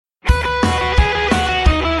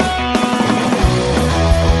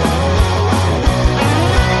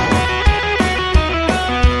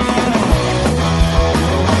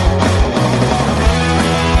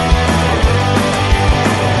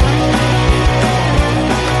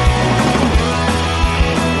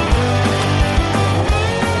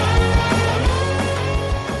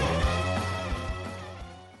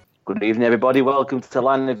Good evening, everybody. Welcome to the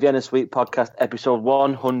Line of Vienna Suite podcast, episode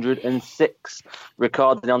 106,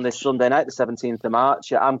 recording on this Sunday night, the 17th of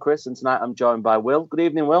March. I'm Chris, and tonight I'm joined by Will. Good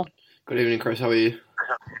evening, Will. Good evening, Chris. How are you?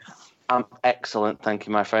 I'm excellent, thank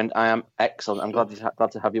you, my friend. I am excellent. I'm glad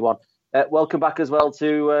to have you on. Welcome back as well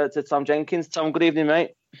to Tom Jenkins. Tom, good evening,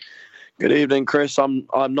 mate. Good evening, Chris. I'm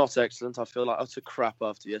not excellent. I feel like I took crap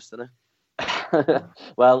after yesterday.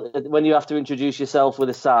 Well, when you have to introduce yourself with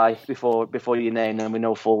a sigh before your name, then we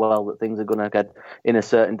know full well that things are going to get in a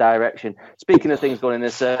certain direction. Speaking of things going in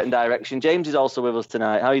a certain direction, James is also with us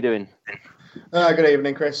tonight. How are you doing? Good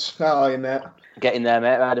evening, Chris. How are you, mate? Getting there,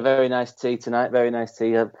 mate. I had a very nice tea tonight. Very nice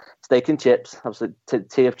tea. Steak and chips. Absolute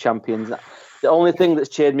tea of champions. The only thing that's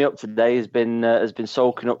cheered me up today has been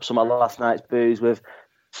soaking up some of last night's booze with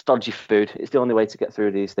stodgy food. It's the only way to get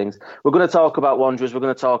through these things. We're going to talk about Wanderers. We're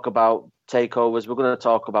going to talk about takeovers. We're going to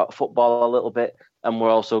talk about football a little bit. And we're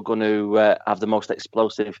also going to have the most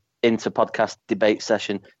explosive inter-podcast debate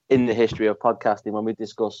session in the history of podcasting when we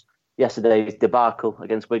discuss yesterday's debacle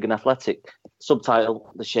against Wigan Athletic. Subtitle,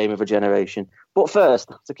 The Shame of a Generation. But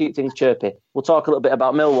first, to keep things chirpy, we'll talk a little bit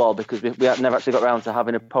about Millwall because we never actually got around to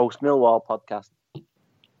having a post-Millwall podcast.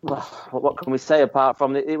 Well, what can we say apart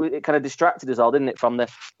from it kind of distracted us all, didn't it, from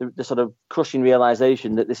the sort of crushing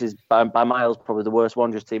realisation that this is by miles probably the worst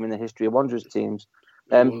Wanderers team in the history of Wanderers teams.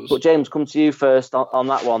 But James, come to you first on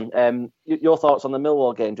that one. Your thoughts on the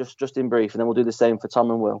Millwall game, just in brief, and then we'll do the same for Tom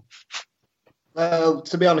and Will. Well,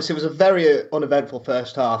 to be honest, it was a very uneventful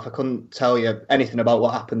first half. I couldn't tell you anything about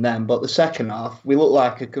what happened then. But the second half, we looked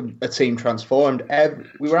like a team transformed.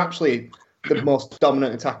 We were actually the most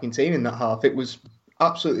dominant attacking team in that half. It was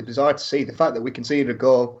absolutely bizarre to see. The fact that we conceded a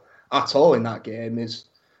goal at all in that game is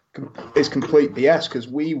complete BS because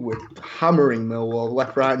we were hammering Millwall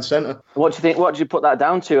left, right and centre. What do you think? What do you put that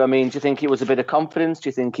down to? I mean, do you think it was a bit of confidence? Do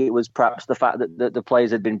you think it was perhaps the fact that the players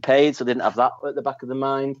had been paid, so they didn't have that at the back of the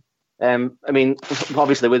mind? I mean,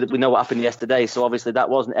 obviously we know what happened yesterday, so obviously that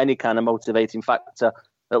wasn't any kind of motivating factor,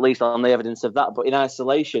 at least on the evidence of that. But in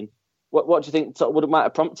isolation, what do you think might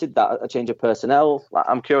have prompted that, a change of personnel?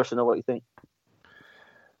 I'm curious to know what you think.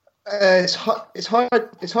 It's hard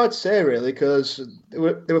to say really because they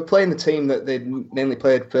were playing the team that they'd mainly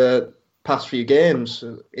played for past few games.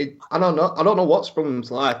 I don't know what sprung them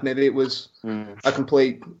to life. Maybe it was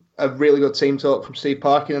a really good team talk from Steve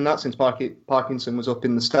Parkin and that since Parkinson was up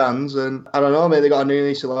in the stands, and I don't know, maybe they got a new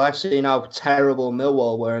lease of life seeing how terrible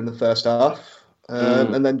Millwall were in the first half,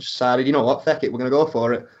 and then decided, you know what, feck it, we're going to go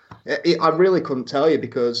for it. I really couldn't tell you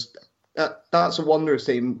because that's a Wanderers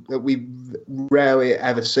team that we rarely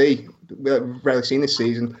ever see. We've rarely seen this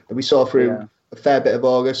season. That we saw through a fair bit of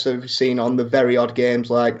August, so we've seen on the very odd games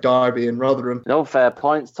like Derby and Rotherham. No, fair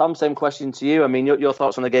points. Tom, same question to you. I mean, your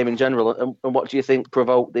thoughts on the game in general, and what do you think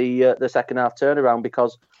provoked the second half turnaround?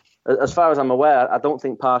 Because as far as I'm aware, I don't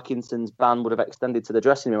think Parkinson's ban would have extended to the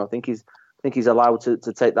dressing room. I think he's allowed to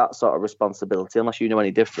take that sort of responsibility, unless you know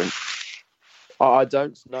any different. I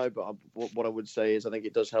don't know, but what I would say is I think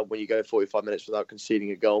it does help when you go 45 minutes without conceding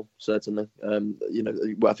a goal, certainly.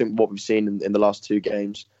 I think what we've seen in the last two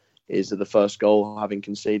games is that the first goal, having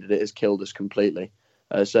conceded it, has killed us completely.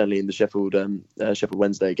 Certainly in the Sheffield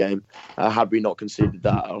Wednesday game. Had we not conceded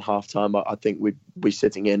that at half-time, I think we'd be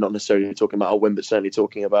sitting here not necessarily talking about our win, but certainly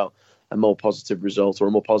talking about a more positive result or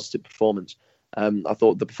a more positive performance. I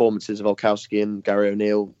thought the performances of Olkowski and Gary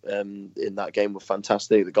O'Neill in that game were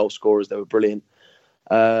fantastic. The goal scorers, they were brilliant.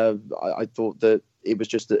 I thought that it was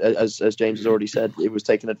just, as James has already said, it was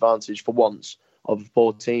taking advantage for once of a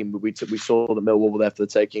poor team. We saw that Millwall were there for the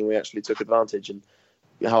taking. We actually took advantage. And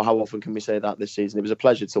how often can we say that this season? It was a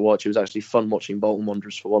pleasure to watch. It was actually fun watching Bolton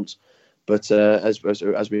Wanderers for once. But as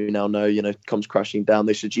we now know, comes crashing down.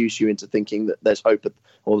 They seduce you into thinking that there's hope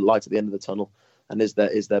or light at the end of the tunnel. And is there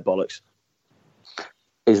bollocks?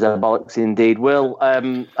 Is there bollocks indeed? Will, I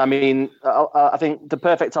mean, I think the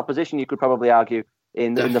perfect opposition, you could probably argue,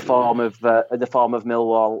 in the form of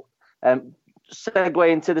Millwall. Segue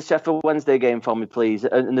into the Sheffield Wednesday game for me, please,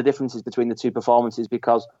 and the differences between the two performances.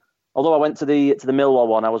 Because although I went to the Millwall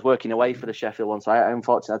one, I was working away for the Sheffield one, so I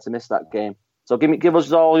unfortunately had to miss that game. So give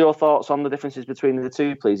us all your thoughts on the differences between the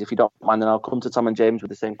two, please, if you don't mind, and I'll come to Tom and James with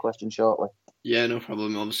the same question shortly. Yeah, no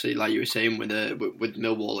problem. Obviously, like you were saying with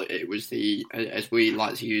Millwall, it was as we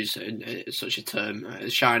like to use such a term,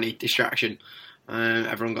 shiny distraction.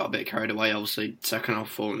 Everyone got a bit carried away. Obviously, second half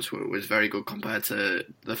performance was very good compared to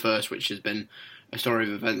the first, which has been a story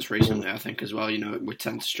of events recently, I think, as well. We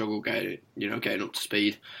tend to struggle getting up to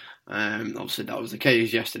speed. Obviously, that was the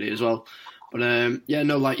case yesterday as well. But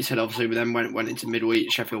like you said, obviously we then went into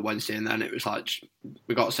midweek Sheffield Wednesday, and then it was like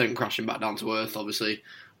we got sent crashing back down to earth. Obviously,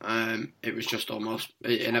 it was just almost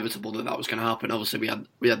inevitable that was going to happen. Obviously,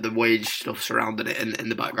 we had the wage stuff surrounding it in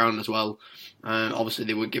the background as well. Obviously,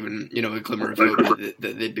 they were given a glimmer of hope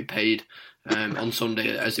that they'd be paid on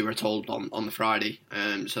Sunday, as they were told on the Friday.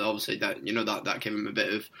 So obviously that gave them a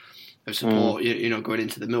bit of support, going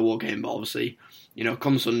into the Millwall game. But obviously,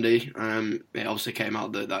 come Sunday, it obviously came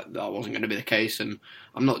out that wasn't going to be the case. And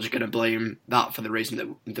I'm not just going to blame that for the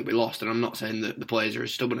reason that we lost. And I'm not saying that the players are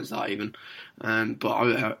as stubborn as that even.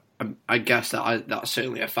 But I guess that's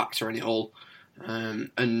certainly a factor in it all.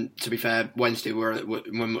 And to be fair, Wednesday we're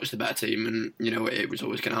much the better team, and it was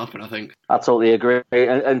always going to happen, I think. I totally agree.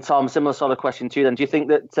 And Tom, similar sort of question to you then. Do you think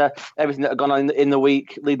that everything that had gone on in the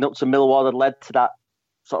week leading up to Millwall had led to that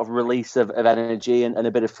sort of release of energy and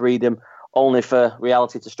a bit of freedom, only for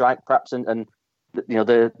reality to strike, perhaps, and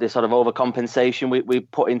the sort of overcompensation we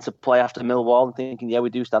put into play after Millwall, and thinking, yeah, we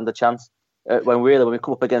do stand a chance, when we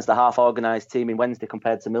come up against a half organised team in Wednesday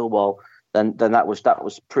compared to Millwall, then that was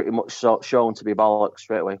pretty much shown to be bollocks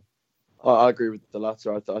straight away. I agree with the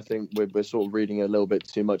latter. I think we're sort of reading a little bit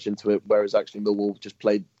too much into it, whereas actually Millwall just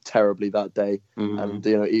played terribly that day, and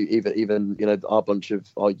even our bunch of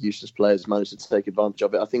our useless players managed to take advantage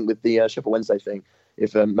of it. I think with the Sheffield Wednesday thing,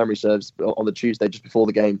 if memory serves, on the Tuesday just before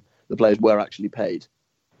the game, the players were actually paid,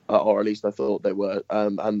 or at least I thought they were,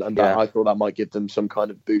 and I thought that might give them some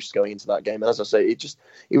kind of boost going into that game. And as I say,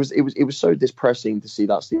 it was so depressing to see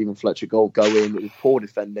that Stephen Fletcher goal go in. It was poor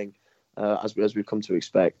defending, as we've come to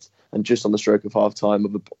expect, and just on the stroke of half time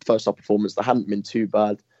of the first half performance that hadn't been too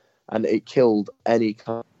bad, and it killed any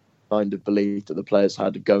kind of belief that the players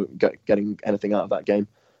had getting anything out of that game.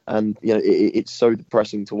 And it's so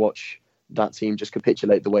depressing to watch that team just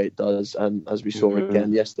capitulate the way it does, and as we saw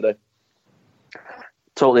again yesterday.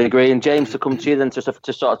 Totally agree. And James, to come to you then to sort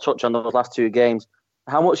of touch on those last two games,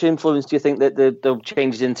 how much influence do you think that the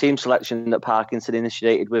changes in team selection that Parkinson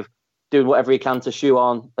initiated, with doing whatever he can to shoe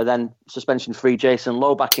on, and then suspension-free Jason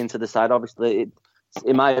Lowe back into the side? Obviously,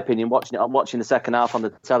 in my opinion, watching the second half on the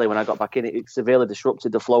telly when I got back in, it severely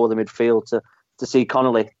disrupted the flow of the midfield to see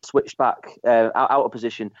Connolly switched back out of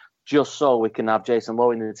position just so we can have Jason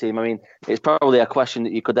Lowe in the team. I mean, it's probably a question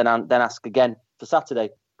that you could then ask again for Saturday.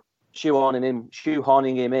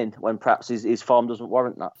 Shoehorning him in when perhaps his form doesn't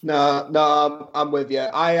warrant that. No, I'm with you.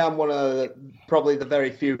 I am one of probably the very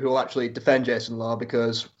few who will actually defend Jason Lowe,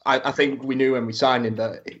 because I think we knew when we signed him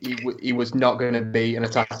that he was not going to be an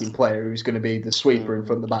attacking player. He was going to be the sweeper in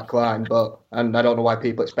front of the back line. And I don't know why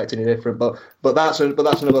people expect any different. But that's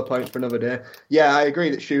another point for another day. Yeah, I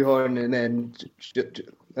agree that shoehorning in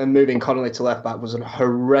and moving Connolly to left back was a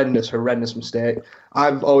horrendous mistake.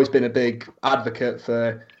 I've always been a big advocate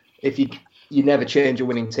for, if you never change a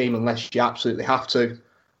winning team unless you absolutely have to,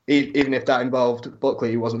 even if that involved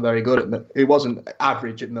Buckley, who wasn't very good he wasn't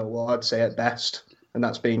average at Millwall, I'd say at best, and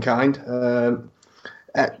that's being kind. I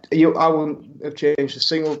wouldn't have changed a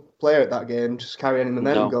single player at that game, just carry any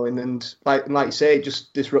momentum going, and like you say, it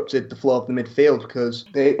just disrupted the flow of the midfield, because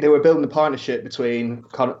they were building a partnership between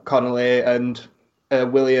Connolly and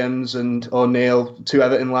Williams and O'Neill, two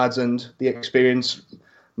Everton lads, and the experienced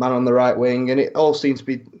man on the right wing, and it all seems to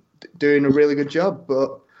be doing a really good job.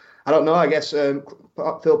 But I don't know, I guess Phil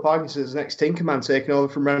Parkinson's next Tinkerman taking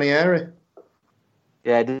over from Ranieri.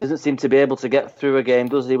 Yeah, he doesn't seem to be able to get through a game,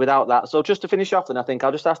 does he, without that? So just to finish off then, I think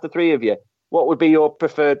I'll just ask the three of you, what would be your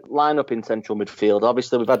preferred lineup in central midfield?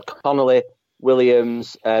 Obviously, we've had Connolly,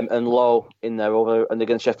 Williams and Lowe in there over and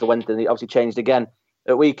against Sheffield Wednesday, and it obviously changed again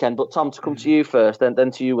at weekend. But Tom, to come to you first, then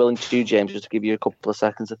to you, Will, and to you, James, just to give you a couple of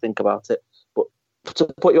seconds to think about it. But to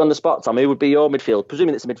put you on the spot, Tom, who would be your midfield?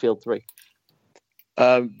 Presuming it's a midfield three.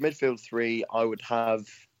 Midfield three, I would have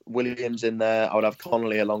Williams in there. I would have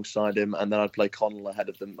Connolly alongside him, and then I'd play Connell ahead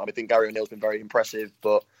of them. I think Gary O'Neill's been very impressive,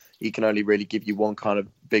 but he can only really give you one kind of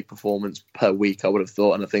big performance per week, I would have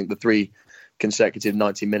thought. And I think the 3 consecutive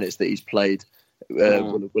 90 minutes that he's played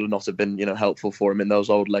will not have been helpful for him in those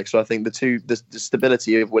old legs. So I think the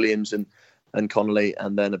stability of Williams and Connolly,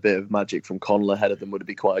 and then a bit of magic from Connell ahead of them would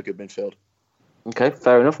be quite a good midfield. Okay,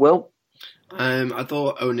 fair enough. Will? I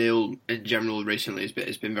thought O'Neill in general recently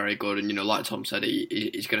has been very good, and like Tom said,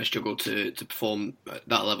 he's going to struggle to perform at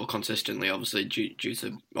that level consistently, obviously due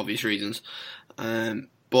to obvious reasons.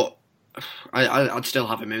 But I'd still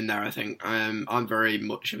have him in there. I think I'm very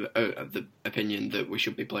much of the opinion that we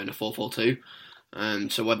should be playing a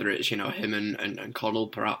 4-4-2. So whether it's him and Connell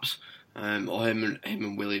perhaps, or him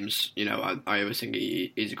and Williams, I always think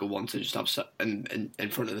he's a good one to just have in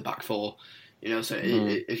front of the back four. So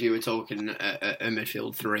if you were talking a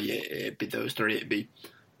midfield three, it'd be those three. It'd be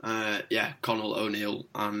Connell, O'Neill,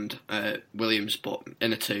 and Williams. But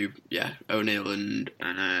in a two, O'Neill and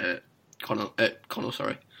Connell.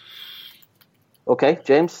 Sorry, Okay,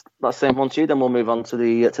 James, that's the same one to you. Then we'll move on to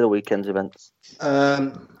the weekend's events.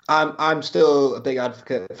 I'm still a big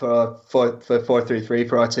advocate for 4-3-3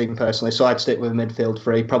 for our team personally. So I'd stick with a midfield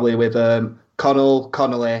three, probably with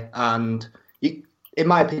Connolly, and in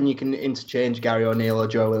my opinion, you can interchange Gary O'Neill or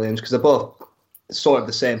Joe Williams because they're both sort of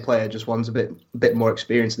the same player. Just one's a bit more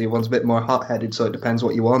experienced, the other one's a bit more hot-headed. So it depends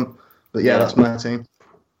what you want. But yeah, that's my team.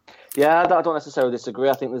 Yeah, I don't necessarily disagree.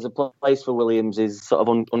 I think there's a place for Williams' is sort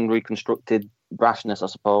of unreconstructed brashness, I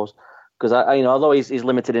suppose. Because although he's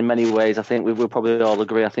limited in many ways, I think we'll probably all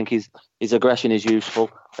agree. I think his aggression is useful.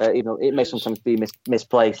 It may sometimes be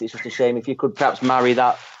misplaced. It's just a shame if you could perhaps marry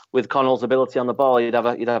that with Connell's ability on the ball, you'd have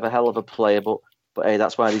a hell of a player. But hey,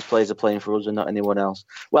 that's why these players are playing for us and not anyone else.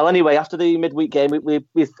 Well, anyway, after the midweek game, we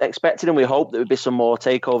expected and we hoped there would be some more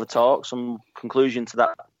takeover talk, some conclusion to that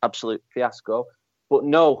absolute fiasco. But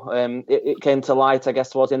no, it came to light, I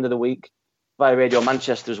guess, towards the end of the week via Radio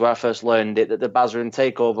Manchester is where I first learned it, that the Bazren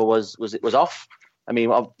takeover was off. I mean,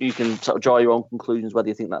 you can sort of draw your own conclusions whether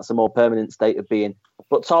you think that's a more permanent state of being.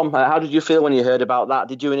 But Tom, how did you feel when you heard about that?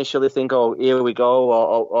 Did you initially think, "Oh, here we go,"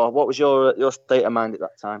 or what was your state of mind at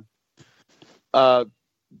that time?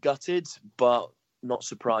 Gutted, but not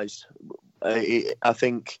surprised. I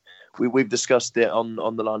think we've discussed it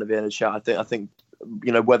on the Line of Vienna chat. I think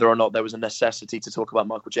whether or not there was a necessity to talk about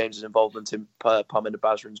Michael James's involvement in Parminder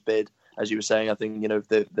Bazren's bid, as you were saying, I think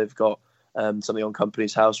they've got something on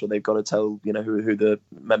Company's House where they've got to tell who the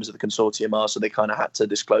members of the consortium are, so they kind of had to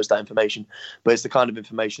disclose that information. But it's the kind of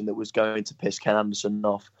information that was going to piss Ken Anderson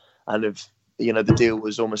off, and if the deal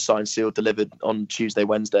was almost signed, sealed, delivered on Tuesday,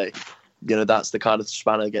 Wednesday. That's the kind of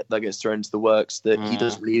spanner that gets thrown into the works. That he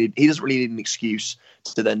doesn't really need an excuse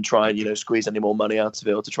to then try and squeeze any more money out of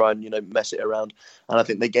it or to try and mess it around. And I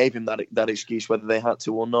think they gave him that excuse whether they had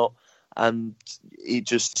to or not. And it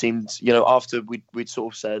just seemed after we'd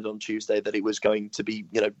sort of said on Tuesday that it was going to be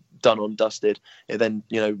done and dusted. And then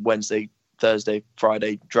Wednesday, Thursday,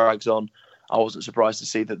 Friday drags on. I wasn't surprised to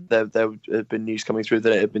see that there had been news coming through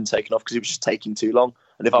that it had been taken off because it was just taking too long.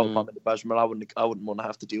 And if I was Parminder Bazren, I wouldn't want to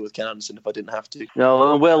have to deal with Ken Anderson if I didn't have to.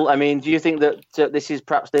 No, Will, I mean, do you think that this is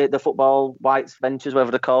perhaps the football whites ventures,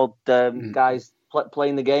 whatever they're called, guys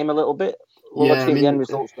playing the game a little bit? What do you think the end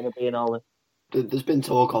result's going to be in all this? There's been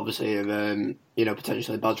talk, obviously, of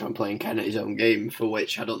potentially Bazren playing Ken at his own game, for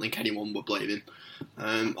which I don't think anyone would blame him.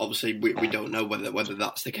 Obviously, we don't know whether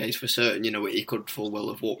that's the case for certain. He could full well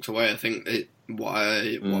have walked away. I think what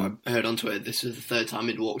I heard on Twitter, this is the third time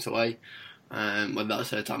he'd walked away. Whether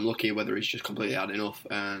that's third time lucky, whether he's just completely had enough,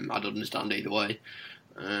 I don't understand either way.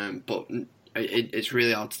 But it's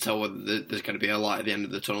really hard to tell whether there's going to be a light at the end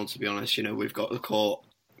of the tunnel. To be honest, we've got the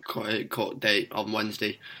court date on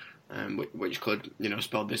Wednesday. Which could,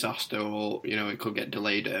 spell disaster, or it could get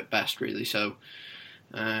delayed at best, really. So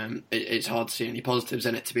it's hard to see any positives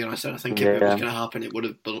in it, to be honest. And I think if it was going to happen, it would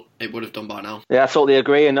have done by now. Yeah, I totally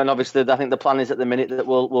agree. And then obviously, I think the plan is at the minute that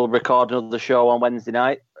we'll record another show on Wednesday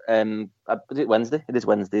night. Is it Wednesday? It is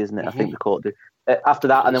Wednesday, isn't it? Mm-hmm. I think the court do. After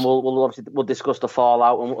that, and then we'll discuss the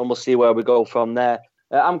fallout and we'll see where we go from there.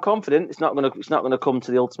 I'm confident it's not going to come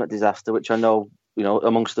to the ultimate disaster, which I know.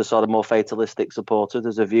 Amongst the sort of more fatalistic supporters,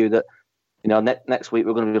 there's a view that, next week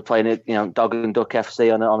we're going to be playing Dog and Duck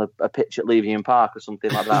FC on a pitch at Levian Park or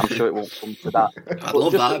something like that. I'm sure it won't come to that. I'd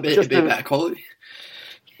love that. It'd be better quality.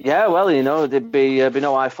 Yeah, well, there'd be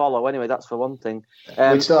no I follow anyway. That's for one thing.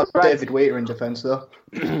 We'd still have David Wheater in defence, though.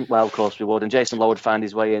 Well, of course we would, and Jason Lowe would find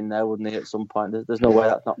his way in there, wouldn't he? At some point, there's no way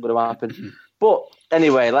that's not going to happen. But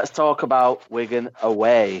anyway, let's talk about Wigan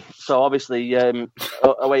away. So obviously,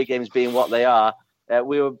 away games being what they are,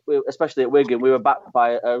 we were especially at Wigan, we were backed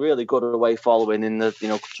by a really good away following in the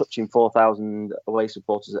touching 4,000 away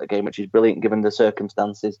supporters at a game, which is brilliant given the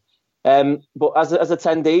circumstances. But as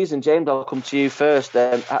attendees, and James, I'll come to you first.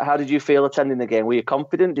 How did you feel attending the game? Were you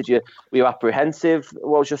confident? Were you apprehensive?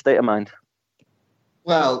 What was your state of mind?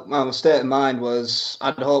 Well, my state of mind was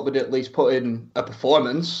I'd hope we'd at least put in a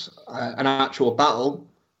performance, an actual battle.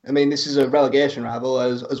 I mean, this is a relegation rival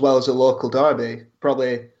as well as a local derby.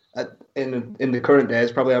 Probably in the current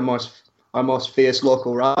days, probably our most fierce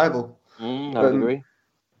local rival. I would agree.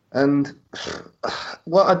 And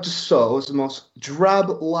what I just saw was the most drab,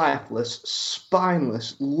 lifeless,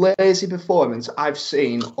 spineless, lazy performance I've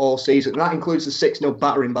seen all season. And that includes the 6-0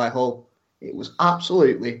 battering by Hull. It was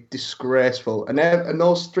absolutely disgraceful. And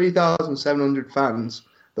those 3,700 fans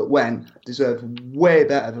that went deserved way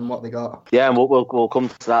better than what they got. Yeah, and we'll come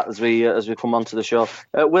to that as we come on to the show.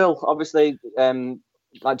 Will, obviously,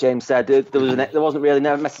 like James said, there wasn't really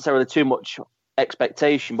necessarily too much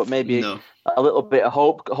expectation, but maybe No. a little bit of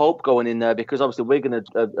hope going in there, because obviously Wigan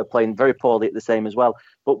are playing very poorly at the same as well.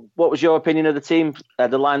 But what was your opinion of the team,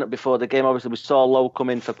 the lineup before the game? Obviously, we saw Lowe come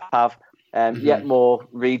in for Pav. Yet more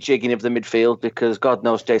rejigging of the midfield, because God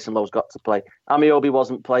knows Jason Lowe's got to play. Amiobi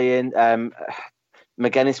wasn't playing.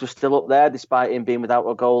 McGuinness was still up there despite him being without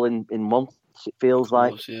a goal in months, it feels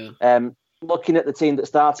like. Course, yeah. Looking at the team that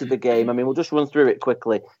started the game, I mean, we'll just run through it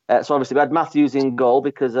quickly. So obviously we had Matthews in goal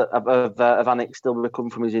because of Anik still recovering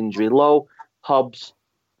from his injury. Lowe, Hobbs,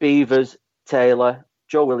 Beavers, Taylor,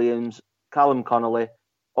 Joe Williams, Callum Connolly,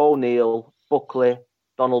 O'Neill, Buckley,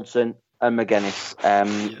 Donaldson and McGuinness.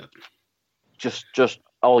 Just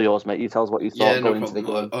all yours, mate. You tell us what you thought going into the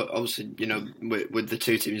game. Obviously, with the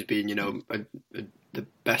two teams being, the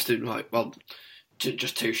best of,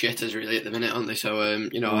 just two shitters really at the minute, aren't they? So,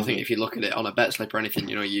 I think if you look at it on a bet slip or anything,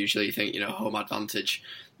 usually you think, home advantage,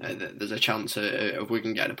 there's a chance of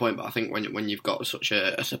Wigan getting a point. But I think when you've got such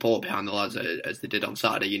a support behind the lads as they did on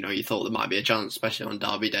Saturday, you thought there might be a chance, especially on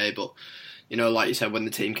Derby Day. But, like you said, when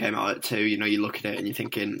the team came out at 2, you look at it and you're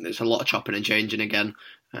thinking there's a lot of chopping and changing again.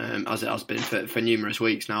 As it has been for numerous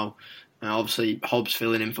weeks now. Obviously, Hobbs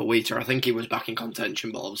filling in for Wheater. I think he was back in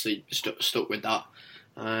contention, but obviously stuck with that.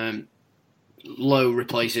 Lowe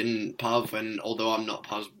replacing Pav, and although I'm not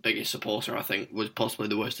Pav's biggest supporter, I think was possibly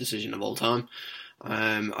the worst decision of all time.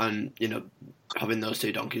 And having those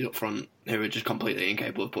two donkeys up front who are just completely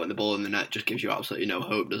incapable of putting the ball in the net just gives you absolutely no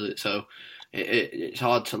hope, does it? So it's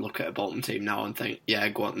hard to look at a Bolton team now and think, yeah,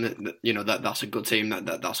 go on, that's a good team,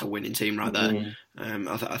 that's a winning team right there.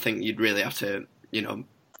 I think you'd really have to,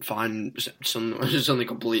 find something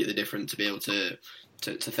completely different to be able to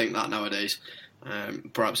think that nowadays.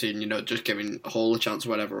 Perhaps even, just giving Hall a chance or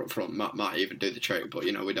whatever up front might even do the trick, but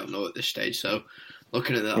we don't know at this stage. So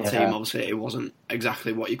looking at that team, obviously it wasn't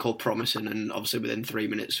exactly what you call promising, and obviously within 3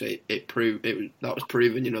 minutes that was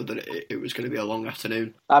proven, that it was going to be a long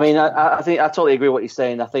afternoon. I mean, I think I totally agree with what you're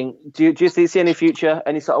saying. I think do you see any future,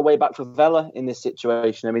 any sort of way back for Vela in this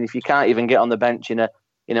situation? I mean, if you can't even get on the bench in a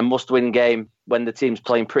must-win game when the team's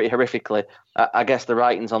playing pretty horrifically, I guess the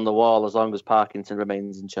writing's on the wall as long as Parkinson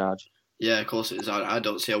remains in charge. Yeah, of course it is. I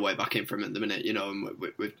don't see a way back in for him at the minute, and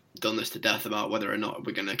we've done this to death about whether or not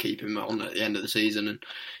we're going to keep him on at the end of the season. And,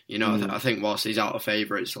 I think whilst he's out of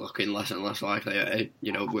favour, it's looking less and less likely,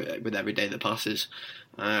 with every day that passes.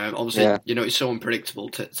 Obviously, it's so unpredictable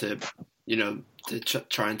to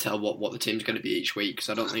try and tell what the team's going to be each week,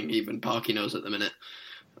 because I don't think even Parky knows at the minute.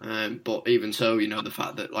 But even so, the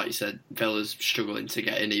fact that, like you said, Vela's struggling to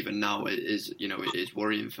get in even now is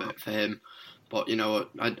worrying for him. But,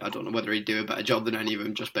 I don't know whether he'd do a better job than any of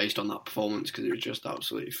them just based on that performance, because it was just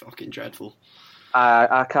absolutely fucking dreadful.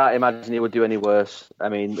 I can't imagine he would do any worse. I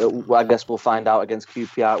mean, I guess we'll find out against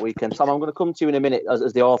QPR at weekend. Tom, I'm going to come to you in a minute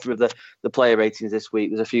as the author of the player ratings this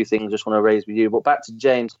week. There's a few things I just want to raise with you. But back to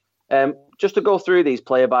James. Just to go through these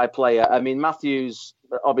player by player, I mean, Matthews,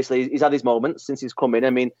 obviously, he's had his moments since he's come in. I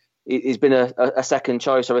mean, he's been a second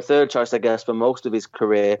choice or a third choice, I guess, for most of his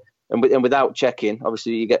career. And without checking,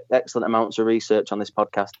 obviously, you get excellent amounts of research on this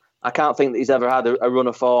podcast. I can't think that he's ever had a run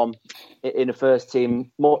of form in a first team,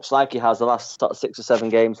 much like he has the last sort of 6 or 7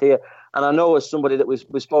 games here. And I know as somebody that we've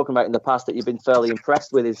spoken about in the past that you've been fairly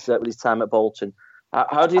impressed with his time at Bolton.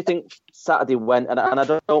 How do you think Saturday went? And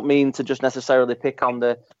I don't mean to just necessarily pick on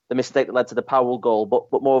the mistake that led to the Powell goal,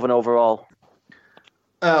 but more of an overall.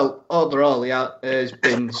 Overall, yeah, has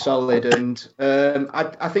been solid, and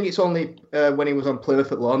I think it's only when he was on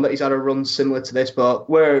Plymouth at loan that he's had a run similar to this, but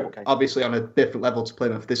we're obviously on a different level to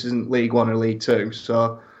Plymouth. This isn't League One or League Two,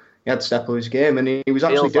 so he had to step up his game, and he was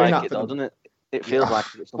actually doing that. Doesn't it? It feels like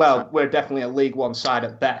it. Well, we're definitely a League One side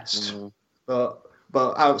at best, but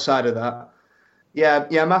outside of that,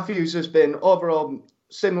 yeah, Matthews has been overall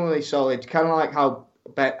similarly solid, kind of like how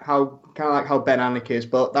Ben Anik is,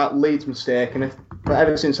 but that Leeds mistake, but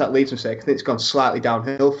ever since that Leeds mistake, I think it's gone slightly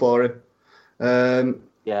downhill for him.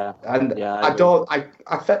 It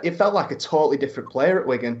felt like a totally different player at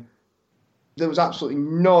Wigan. There was absolutely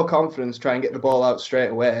no confidence trying to get the ball out straight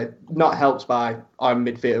away, not helped by our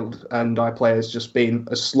midfield and our players just being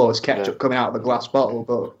as slow as ketchup coming out of the glass bottle.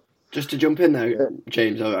 But just to jump in there,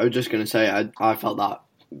 James, I was just going to say I felt that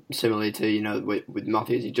similarly to, with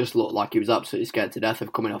Matthews, he just looked like he was absolutely scared to death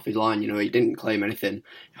of coming off his line. He didn't claim anything,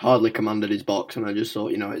 hardly commanded his box, and I just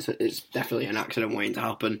thought, it's definitely an accident waiting to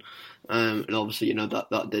happen. And obviously,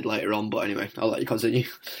 that did later on. But anyway, I'll let you continue.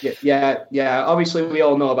 Yeah. Obviously, we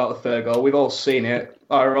all know about the third goal. We've all seen it.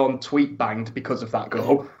 Our own tweet banged because of that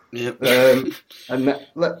goal. Yep. And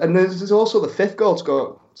there's also the fifth goal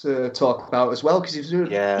to talk about as well, because he's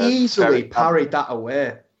easily parried that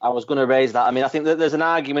away. I was going to raise that. I mean, I think that there's an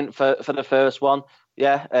argument for the first one.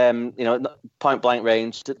 Yeah, point blank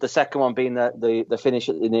range. The second one being the finish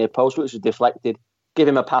at the near post, which was deflected. Give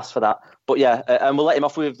him a pass for that. But yeah, and we'll let him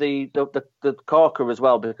off with the corker as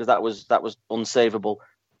well, because that was unsavable.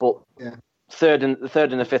 But yeah. The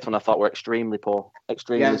third and the fifth one I thought were extremely poor.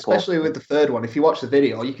 Especially with the third one. If you watch the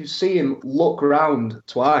video, you can see him look around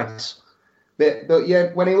twice. But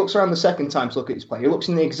yeah, when he looks around the second time to look at his play, he looks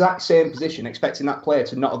in the exact same position, expecting that player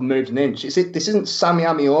to not have moved an inch. This isn't Sammy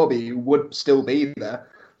Amiobi, who would still be there.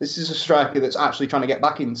 This is a striker that's actually trying to get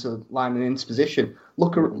back into line and into position.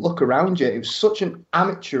 Look around you. It was such an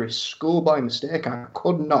amateurish schoolboy mistake. I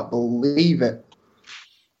could not believe it.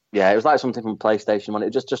 Yeah, it was like something from PlayStation 1.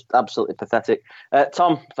 It was just absolutely pathetic.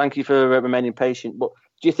 Tom, thank you for remaining patient. But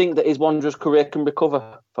do you think that his wondrous career can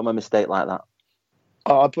recover from a mistake like that?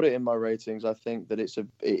 I put it in my ratings. I think that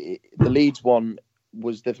the Leeds one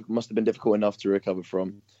must have been difficult enough to recover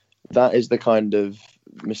from. That is the kind of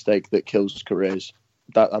mistake that kills careers.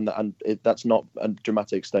 That's not a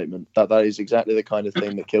dramatic statement. That is exactly the kind of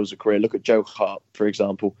thing that kills a career. Look at Joe Hart, for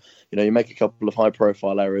example. You make a couple of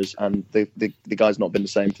high-profile errors, and the guy's not been the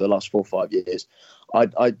same for the last 4 or 5 years.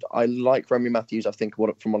 I like Remy Matthews. I think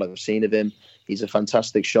from what I've seen of him, he's a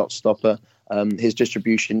fantastic shot stopper. His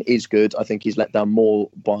distribution is good. I think he's let down more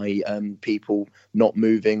by people not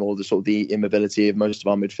moving, or the immobility of most of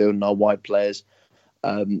our midfield and our wide players.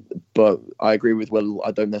 But I agree with Will.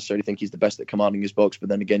 I don't necessarily think he's the best at commanding his box. But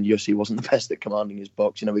then again, Yossi wasn't the best at commanding his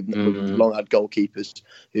box. We've long had goalkeepers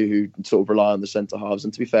who sort of rely on the centre halves.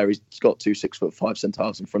 And to be fair, he's got 2 6'5" centre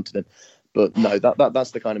halves in front of him. But no,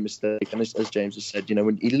 that's the kind of mistake. And as James has said,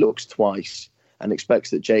 when he looks twice and expects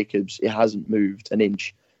that Jacobs, it hasn't moved an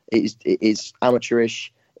inch, it is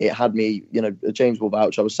amateurish. It had me, James will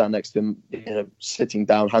vouch. I was sat next to him, sitting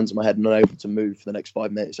down, hands on my head, and unable to move for the next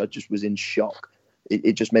 5 minutes. I just was in shock.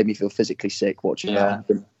 It just made me feel physically sick watching that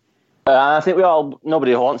happen. I think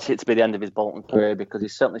nobody wants it to be the end of his Bolton career, because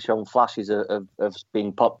he's certainly shown flashes of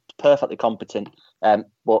being perfectly competent.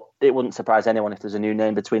 But it wouldn't surprise anyone if there's a new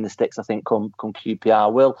name between the sticks, I think, come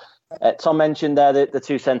QPR. Will, Tom mentioned there the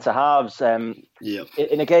 2 centre halves. In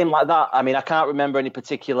a game like that, I mean, I can't remember any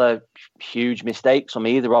particular huge mistakes from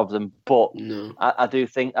either of them. But no. I do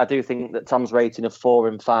think that Tom's rating of 4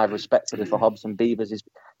 and 5, respectively, for Hobbs and Beevers is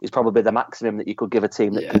probably the maximum that you could give a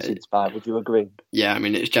team that concedes 5. Would you agree? Yeah, I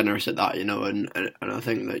mean, it's generous at that, and I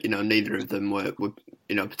think that neither of them were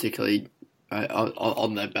particularly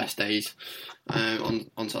on their best days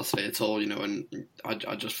on Saturday at all, and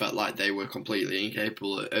I just felt like they were completely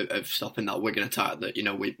incapable of stopping that Wigan attack that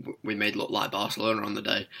we made look like Barcelona on the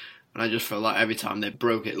day, and I just felt like every time they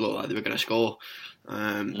broke it looked like they were going to score.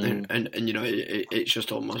 It's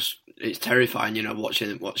just almost, it's terrifying,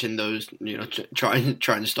 watching those, trying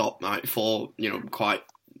to stop like 4, quite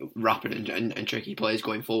rapid and tricky plays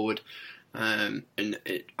going forward. I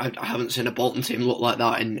haven't seen a Bolton team look like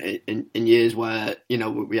that in years, where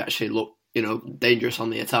we actually look dangerous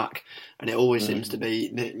on the attack, and it always seems to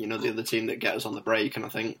be the other team that gets us on the break. And I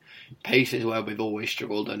think pace is where we've always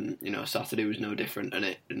struggled, and Saturday was no different,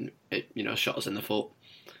 and it shot us in the foot.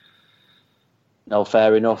 No,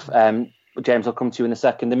 fair enough. James, I'll come to you in a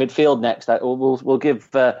second. The midfield next. We'll give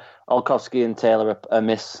Olkowski and Taylor a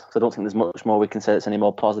miss. So I don't think there's much more we can say that's any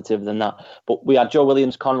more positive than that. But we had Joe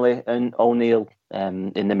Williams, Connolly and O'Neill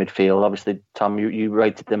in the midfield. Obviously, Tom, you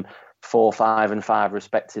rated them 4, 5 and 5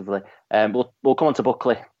 respectively. We'll come on to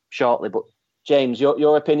Buckley shortly. But James,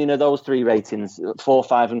 your opinion of those 3 ratings, 4,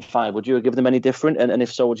 5 and 5, would you give them any different? And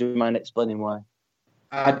if so, would you mind explaining why?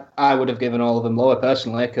 I would have given all of them lower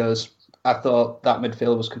personally, because I thought that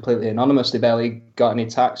midfield was completely anonymous. They barely got any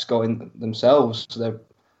attacks going themselves. Their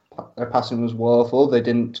passing was woeful. They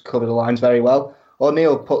didn't cover the lines very well.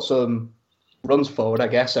 O'Neill put some runs forward, I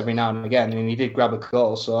guess, every now and again, and he did grab a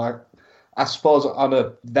goal. So I suppose on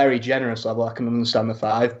a very generous level, I can understand the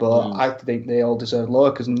 5, but I think they all deserve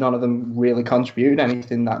lower, because none of them really contributed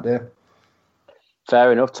anything that day.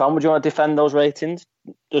 Fair enough. Tom, would you want to defend those ratings?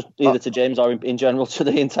 Just either to James or in general to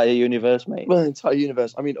the entire universe, mate? Well, the entire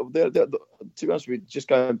universe. I mean, to be honest with you, just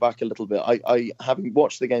going back a little bit, I having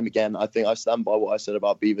watched the game again, I think I stand by what I said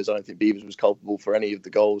about Beevers. I don't think Beevers was culpable for any of the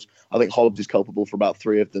goals. I think Hobbs is culpable for about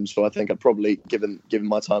 3 of them. So I think I'd probably, given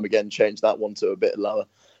my time again, change that one to a bit lower.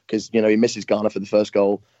 Because, he misses Garner for the first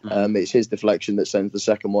goal. It's his deflection that sends the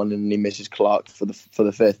second one, and he misses Clark for the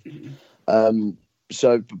 5th.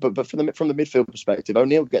 So, but from the midfield perspective,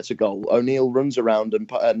 O'Neill gets a goal. O'Neill runs around and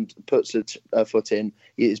puts a foot in.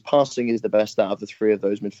 His passing is the best out of the 3 of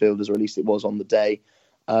those midfielders, or at least it was on the day.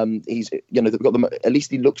 He's, they've got them. At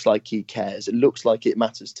least he looks like he cares. It looks like it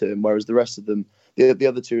matters to him. Whereas the rest of them, the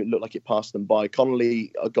other two, it looked like it passed them by.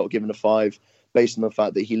 Connolly got given a 5 based on the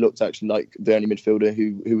fact that he looked actually like the only midfielder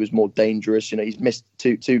who was more dangerous. He's missed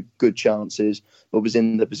two good chances, but was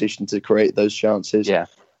in the position to create those chances. Yeah,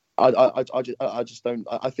 I just don't.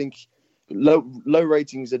 I think low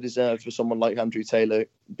ratings are deserved for someone like Andrew Taylor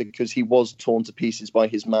because he was torn to pieces by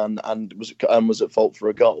his man and was at fault for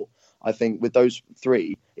a goal. I think with those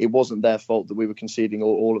 3, it wasn't their fault that we were conceding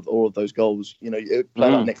all of those goals. A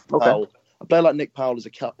player like Nick Powell, is a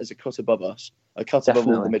cut above us, a cut above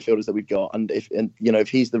all the midfielders that we've got. And if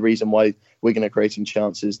he's the reason why we're going to creating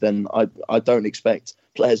chances, then I don't expect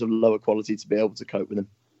players of lower quality to be able to cope with him.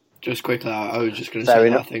 Just quickly, I was just going to say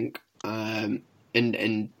that I think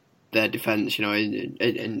in their defence,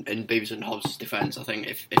 in Beavers and Hobbs' defence, I think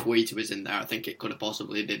if Wheater was in there, I think it could have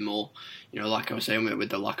possibly been more. Like I was saying with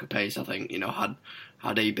the lack of pace, I think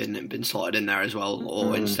had he been slotted in there as well,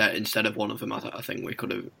 or instead of one of them, I think we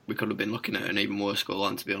could have been looking at an even worse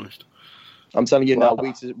scoreline, to be honest. I'm telling you now,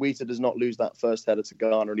 Wheater does not lose that first header to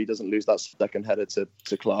Garner, and he doesn't lose that second header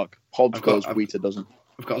to Clark. Hobbs goes, Wheater doesn't.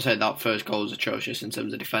 I've got to say that first goal was atrocious in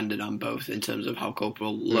terms of defending and both in terms of how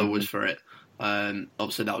culpable Lowe was for it.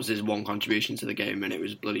 Obviously that was his one contribution to the game and it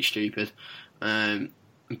was bloody stupid.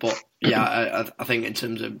 But yeah, I think in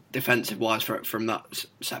terms of defensive wise from that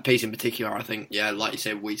set piece in particular, I think, like you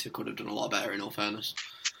said, Wheater could have done a lot better in all fairness.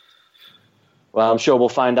 Well, I'm sure we'll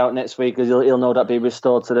find out next week because he'll no doubt be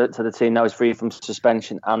restored to the team. Now he's free from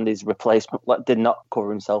suspension and his replacement did not cover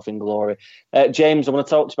himself in glory. James, I want to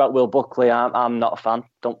talk to you about Will Buckley. I'm not a fan.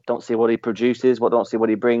 Don't see what he produces. Don't see what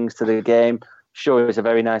he brings to the game. Sure, he's a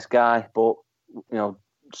very nice guy, but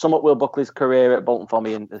sum up Will Buckley's career at Bolton for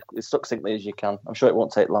me as succinctly as you can. I'm sure it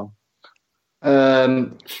won't take long.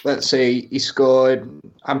 Let's see. He scored.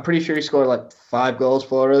 I'm pretty sure he scored like 5 goals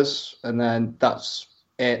for us, and then that's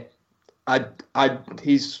it.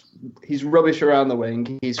 He's rubbish around the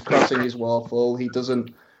wing. He's crossing his wall full. He's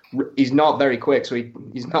not very quick, so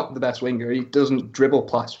he's not the best winger. He doesn't dribble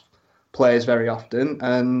past players very often,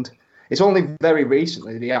 and it's only very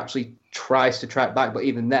recently that he actually tries to track back. But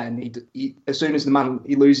even then, he as soon as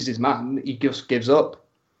he loses his man, he just gives up,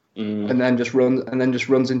 and then just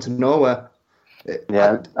runs into nowhere.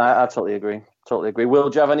 I totally agree. Will,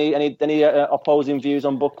 do you have any opposing views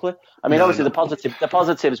on Buckley? I mean, obviously the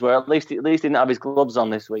positives were at least he didn't have his gloves on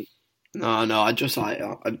this week. No, I just I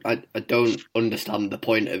don't understand the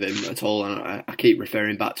point of him at all, and I keep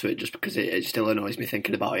referring back to it just because it still annoys me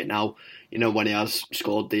thinking about it now. When he has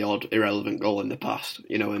scored the odd irrelevant goal in the past,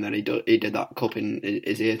 and then he did that cup in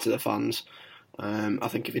his ear to the fans. I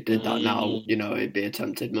think if he did that now, it'd be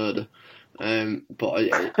attempted murder. But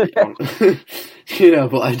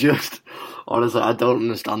I just honestly I don't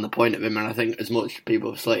understand the point of him, and I think as much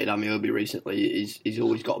people have slated Ameobi recently, he's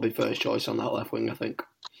always got to be first choice on that left wing, I think.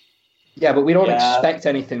 Yeah, but we don't expect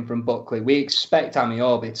anything from Buckley. We expect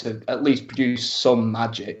Ameobi to at least produce some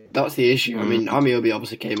magic. That's the issue. I mean, Ameobi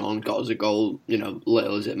obviously came on, got us a goal,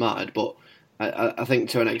 little as it mattered, but I think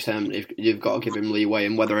to an extent you've got to give him leeway,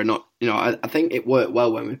 and whether or not, I think it worked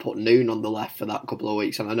well when we put Noon on the left for that couple of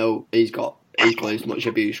weeks, and I know he's got equally as much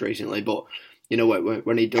abuse recently, but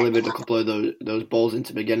when he delivered a couple of those balls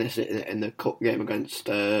into McGuinness in the cup game against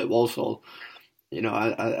Walsall,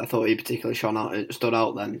 I thought he particularly stood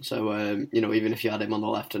out then. So even if you had him on the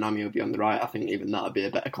left and Ameobi on the right, I think even that would be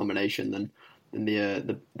a better combination than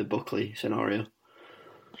the Buckley scenario.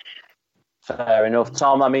 Fair enough,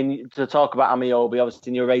 Tom. I mean, to talk about Ameobi, obviously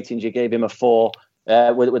in your ratings you gave him a 4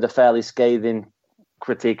 with a fairly scathing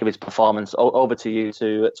critique of his performance. Over to you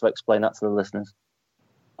to explain that to the listeners.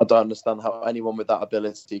 I don't understand how anyone with that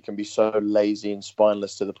ability can be so lazy and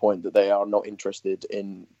spineless to the point that they are not interested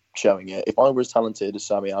in showing it. If I were as talented as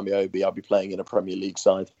Sammy Ameobi, I'd be playing in a Premier League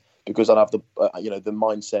side because I'd have the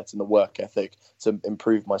mindset and the work ethic to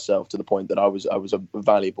improve myself to the point that I was a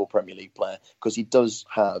valuable Premier League player, because he does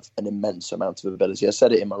have an immense amount of ability. I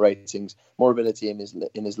said it in my ratings, more ability in his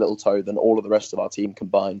little toe than all of the rest of our team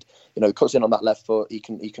combined. Cuts in on that left foot, he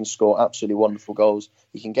can score absolutely wonderful goals.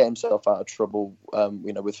 He can get himself out of trouble,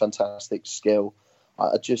 with fantastic skill.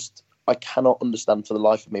 I cannot understand for the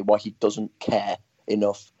life of me why he doesn't care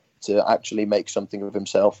enough to actually make something of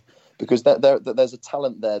himself. because there's a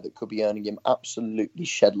talent there that could be earning him absolutely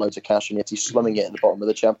shed loads of cash, and yet he's slumming it at the bottom of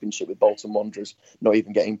the Championship with Bolton Wanderers, not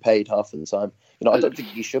even getting paid half of the time. I don't think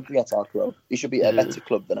he should be at our club. He should be at a better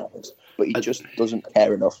club than ours, but he just doesn't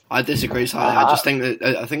care enough. I disagree slightly. I just think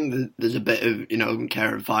that there's a bit of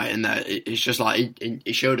care and fight in there. It's just like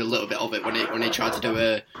he showed a little bit of it when he tried to do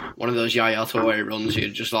one of those Yaya Toure runs.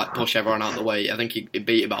 He'd just like push everyone out of the way. I think he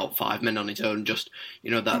beat about 5 men on his own. Just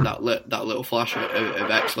that little flash of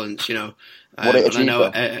excellence. What it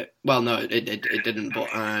achieved? Well, no, it didn't. But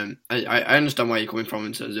I understand where you're coming from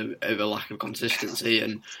in terms of a lack of consistency,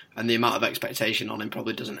 and the amount of expectation on him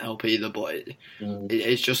probably doesn't help either. But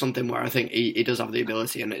it's just something where I think he does have the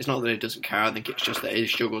ability, and it's not that he doesn't care. I think it's just that he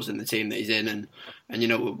struggles in the team that he's in, and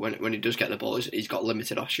when he does get the ball, he's got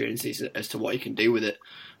limited opportunities as to what he can do with it.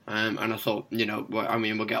 And I thought,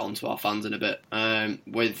 we'll get on to our fans in a bit.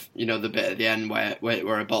 With the bit at the end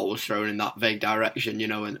where a ball was thrown in that vague direction,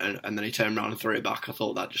 and then he turned around and threw it back. I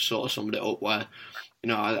thought that just sort of summed it up. Where,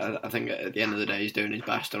 I think at the end of the day he's doing his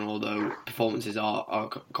best, and although performances are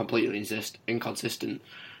completely inconsistent,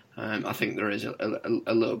 I think there is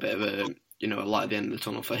a little bit of a light at the end of the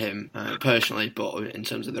tunnel for him personally. But in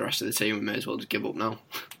terms of the rest of the team, we may as well just give up now.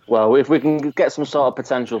 Well, if we can get some sort of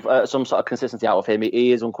potential, some sort of consistency out of him,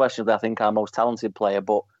 he is unquestionably, I think, our most talented player.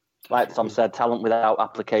 But like Tom said, talent without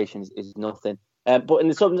applications is nothing. But on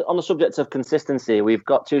the subject of consistency, we've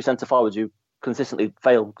got two centre forwards who consistently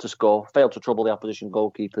fail to score, fail to trouble the opposition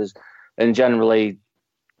goalkeepers, and generally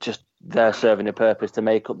just they're serving a purpose to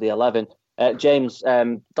make up the 11. James,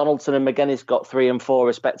 Donaldson and McGuinness got 3 and 4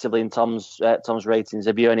 respectively in Tom's ratings.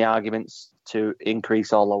 Have you any arguments to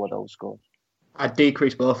increase or lower those scores? I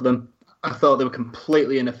decreased both of them. I thought they were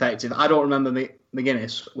completely ineffective. I don't remember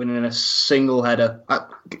McGuinness winning a single header.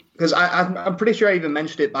 Because I'm pretty sure I even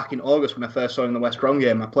mentioned it back in August when I first saw him in the West Brom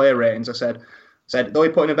game, my player ratings. I said, though he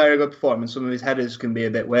put in a very good performance, some of his headers can be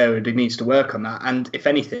a bit weird. He needs to work on that. And if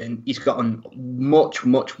anything, he's gotten much,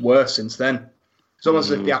 much worse since then. It's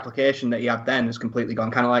almost as if the application that he had then has completely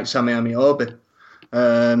gone, kind of like Sammy Amiobi.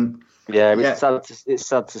 It's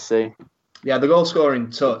sad to see. Yeah, the goal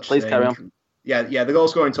scoring touch. Please carry on. Yeah, the goal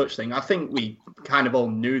scoring touch thing. I think we kind of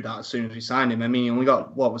all knew that as soon as we signed him. I mean, we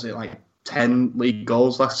got 10 league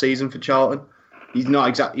goals last season for Charlton. He's not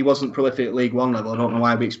exactly. He wasn't prolific at League One level. I don't know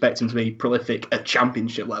why we expect him to be prolific at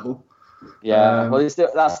Championship level. Yeah,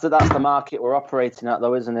 that's the market we're operating at,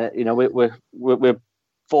 though, isn't it? We're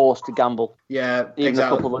forced to gamble. Yeah, even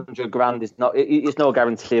exactly. a couple of $100,000 is not. It's no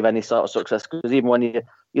guarantee of any sort of success, because even when you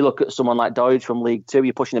look at someone like Doidge from League Two,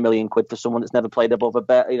 you're pushing £1 million for someone that's never played above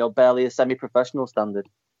barely a semi-professional standard.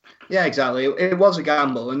 Yeah, exactly. It was a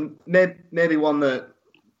gamble, and maybe one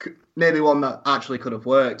that actually could have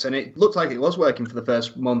worked, and it looked like it was working for the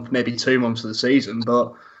first month, maybe 2 months of the season.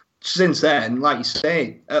 But since then, like you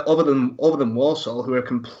say, other than Walsall, who are a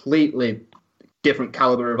completely different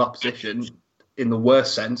calibre of opposition in the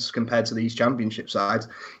worst sense compared to these Championship sides,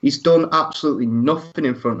 he's done absolutely nothing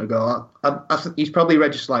in front of goal. He's probably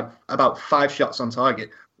registered about 5 shots on target,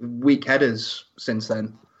 weak headers since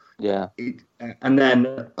then. Yeah. And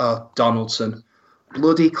then Donaldson,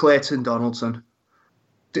 bloody Clayton Donaldson.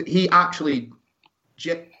 He actually,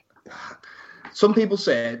 some people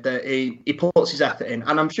say that he puts his effort in,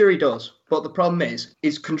 and I'm sure he does. But the problem is,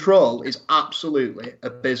 his control is absolutely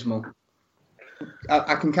abysmal.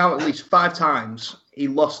 I can count at least 5 times he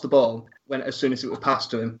lost the ball as soon as it was passed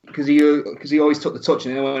to him, because he always took the touch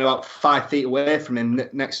and then went about 5 feet away from him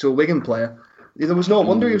next to a Wigan player. There was no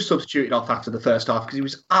wonder he was substituted off after the first half, because he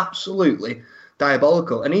was absolutely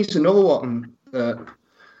diabolical. And he's another one.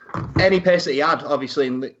 Any pace that he had, obviously,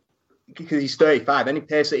 because he's 35, any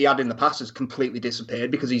pace that he had in the past has completely disappeared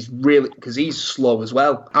because he's slow as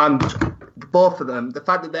well. And both of them, the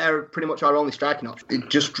fact that they're pretty much our only striking option, it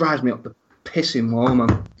just drives me up the pissing wall, man.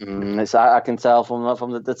 I can tell from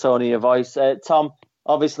the tone of your voice. Tom,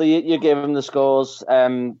 obviously you gave him the scores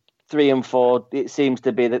 3 and 4. It seems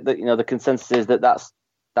to be that the consensus is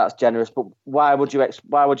that's generous. But why would you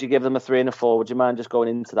give them a 3 and a 4? Would you mind just going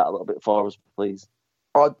into that a little bit for us, please?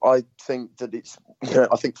 I think that it's.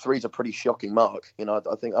 I think 3 is a pretty shocking mark. I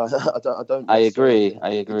think I don't. I agree.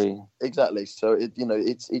 Exactly. So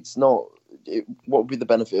it's not. What would be the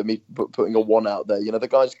benefit of me putting a 1 out there? The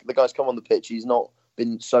guys come on the pitch. He's not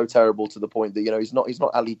been so terrible to the point that he's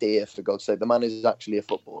not Ali Dia, for God's sake. The man is actually a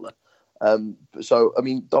footballer. So, I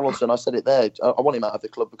mean, Donaldson, I said it there. I want him out of the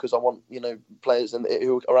club because I want, players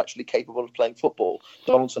who are actually capable of playing football.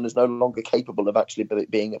 Donaldson is no longer capable of actually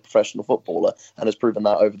being a professional footballer and has proven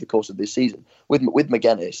that over the course of this season. With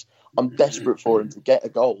Magennis, I'm desperate for him to get a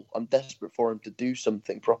goal. I'm desperate for him to do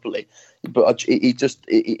something properly. But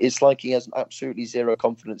it's like he has absolutely zero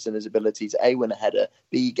confidence in his ability to A, win a header,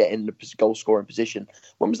 B, get in the goal scoring position.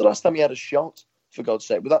 When was the last time he had a shot? For God's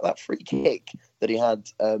sake, with that free kick that he had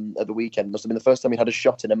at the weekend, must have been the first time he had a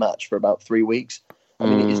shot in a match for about 3 weeks. I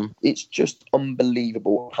mean, it's just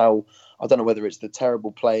unbelievable how, I don't know whether it's the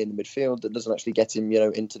terrible play in the midfield that doesn't actually get him,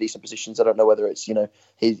 into decent positions. I don't know whether it's,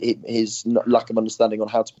 his lack of understanding on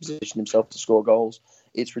how to position himself to score goals.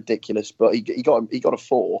 It's ridiculous, but he got a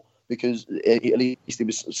 4 because at least he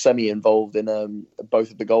was semi-involved in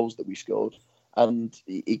both of the goals that we scored, and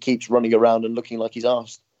he keeps running around and looking like he's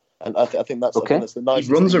arsed. And I think that's the nicest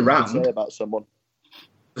he runs thing around. you can say about someone.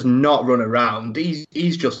 Does not run around.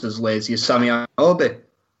 He's just as lazy as Sammy Aobi.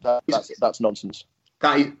 That's nonsense.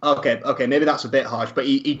 Okay. Maybe that's a bit harsh, but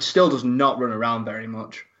he still does not run around very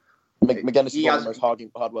much. Magennis is one of the most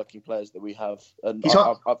hard-working players that we have. And he's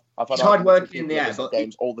hard-working in the air, but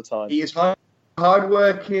games all the time. He is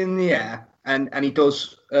hard-working in the air, and he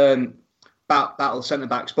does battle centre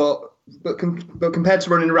backs, but compared to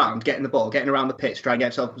running around, getting the ball, getting around the pitch, trying to get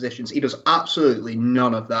himself positions, he does absolutely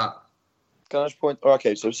none of that. Can I just point?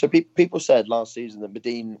 Okay, so people said last season that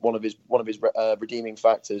Medine, one of his redeeming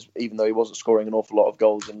factors, even though he wasn't scoring an awful lot of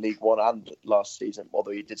goals in League One and last season,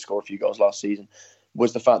 although he did score a few goals last season,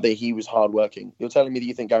 was the fact that he was hardworking. You're telling me that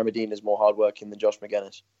you think Gary Medine is more hardworking than Josh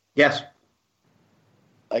Magennis? Yes.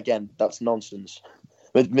 Again, that's nonsense.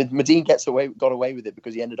 Medine got away with it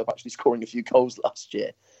because he ended up actually scoring a few goals last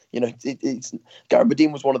year. Gary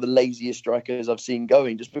Medine was one of the laziest strikers I've seen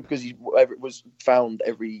going, just because he was found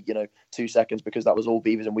every 2 seconds, because that was all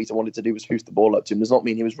Beavers and Wheater wanted to do was hoof the ball up to him. Does not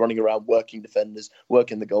mean he was running around working defenders,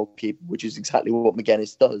 working the goalkeeper, which is exactly what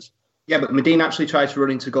Magennis does. Yeah, but Medine actually tries to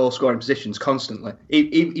run into goal scoring positions constantly.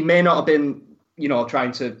 He may not have been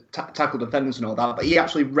trying to tackle defenders and all that, but he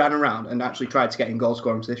actually ran around and actually tried to get in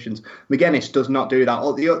goal-scoring positions. Magennis does not do that.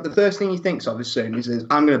 The first thing he thinks of as soon is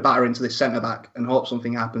I'm going to batter into this centre-back and hope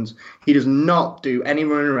something happens. He does not do any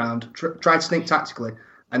running around, try to think tactically,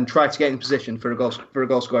 and try to get in position for a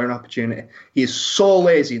goal-scoring opportunity. He is so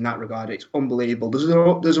lazy in that regard. It's unbelievable.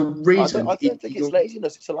 There's a reason. I don't think it's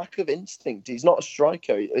laziness. It's a lack of instinct. He's not a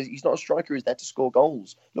striker. He's not a striker who's there to score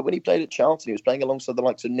goals. Look, when he played at Charlton, he was playing alongside the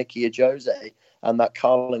likes of Nicky Ajose and that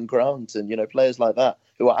Carlin Grant and players like that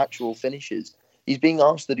who are actual finishers. He's being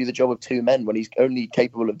asked to do the job of 2 men when he's only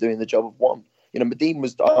capable of doing the job of 1. Medine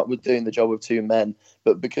was doing the job of 2 men,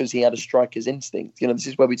 but because he had a striker's instinct. This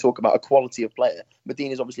is where we talk about a quality of player.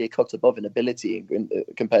 Medine is obviously a cut above in ability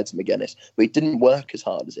compared to Magennis, but he didn't work as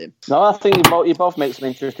hard as him. No, I think you both make some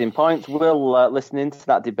interesting points. We'll listen into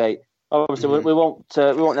that debate. Obviously, we won't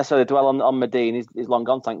necessarily dwell on Medine. He's long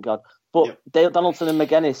gone, thank God. But Dale Donaldson and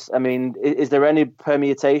Magennis, I mean, is there any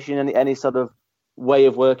permutation, any sort of way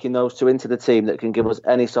of working those two into the team that can give us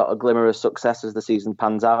any sort of glimmer of success as the season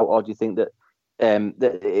pans out, or do you think that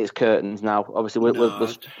it's curtains now? Obviously, we're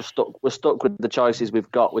stuck with the choices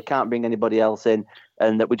we've got. We can't bring anybody else in,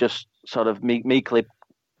 and that we just sort of meekly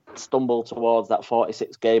stumble towards that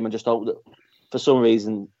 46 game and just hope that for some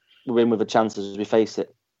reason we're in with a chance as we face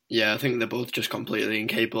it. Yeah, I think they're both just completely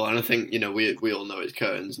incapable, and I think we all know it's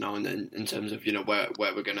curtains now, and then in terms of where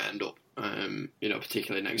we're going to end up,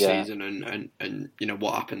 particularly next season, and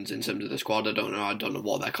what happens in terms of the squad. I don't know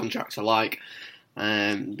what their contracts are like.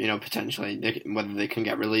 Potentially whether they can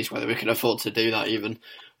get released, whether we can afford to do that even.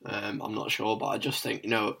 I'm not sure, but I just think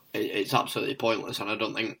it's absolutely pointless, and I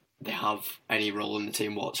don't think they have any role in the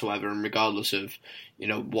team whatsoever. And regardless of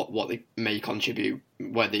what they may contribute,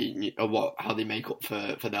 how they make up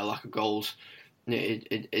for their lack of goals,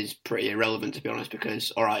 it is pretty irrelevant, to be honest.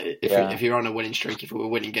 Because all right, if you're on a winning streak, if we were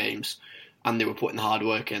winning games and they were putting the hard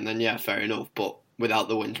work in, then yeah, fair enough. But without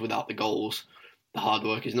the wins, without the goals, the hard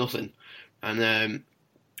work is nothing. And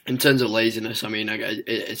in terms of laziness, I mean,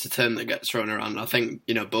 it's a term that gets thrown around. I think,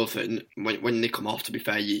 both when they come off, to be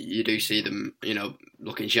fair, you do see them,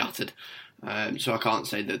 looking shattered. So I can't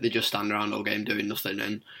say that they just stand around all game doing nothing.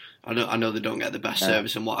 And I know they don't get the best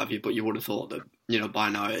service and what have you, but you would have thought that, by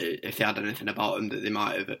now, if they had anything about them, that they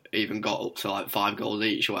might have even got up to like 5 goals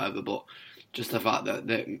each or whatever. But just the fact that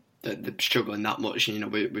they're struggling that much,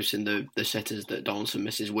 we've seen the sitters that Donaldson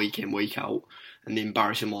misses week in, week out, and the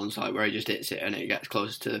embarrassing ones like where he just hits it and it gets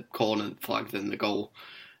closer to the corner flag than the goal.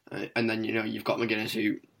 And then, you've got Magennis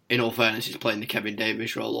who, in all fairness, is playing the Kevin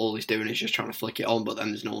Davies role. All he's doing is just trying to flick it on, but then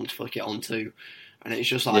there's no one to flick it on to. And it's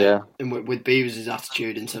just like, and with Beavers'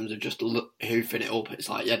 attitude in terms of just hoofing it up, it's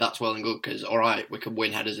like, yeah, that's well and good because, all right, we can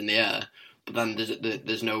win headers in the air, but then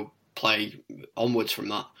there's no play onwards from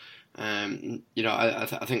that.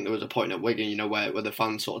 I think there was a point at Wigan, where the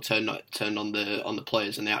fans sort of turned on the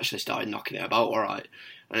players and they actually started knocking it about, all right.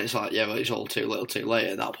 And it's like, yeah, well, it's all too little, too late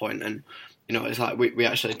at that point. And it's like we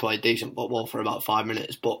actually played decent football for about 5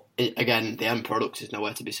 minutes, but again, the end product is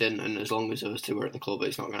nowhere to be seen. And as long as those two are at the club,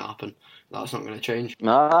 it's not going to happen. That's not going to change.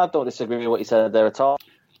 No, I don't disagree with what you said there at all.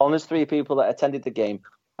 And there's 3 people that attended the game.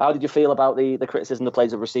 How did you feel about the criticism the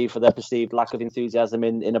players have received for their perceived lack of enthusiasm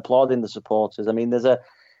in applauding the supporters? I mean,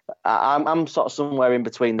 I'm sort of somewhere in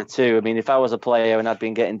between the two. I mean, if I was a player and I'd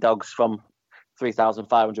been getting dogs from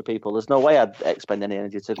 3,500 people, there's no way I'd expend any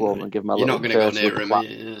energy to go over and give them a little. You're not going to go near him,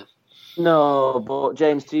 yeah. No, but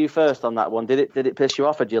James, to you first on that one. Did it piss you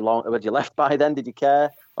off? Had you left by then? Did you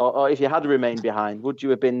care? Or if you had remained behind, would you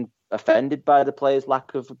have been offended by the players'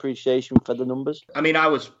 lack of appreciation for the numbers? I mean, I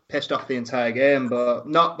was pissed off the entire game, but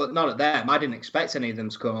not at them. I didn't expect any of them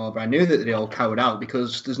to come over. I knew that they all cowered out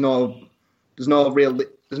because there's no real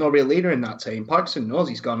leader in that team. Parkinson knows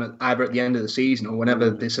he's gone either at the end of the season or whenever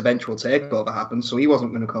this eventual takeover happens, so he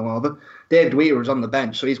wasn't going to come over. David Wheater was on the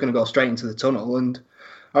bench, so he's going to go straight into the tunnel. And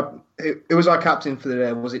it was our captain for the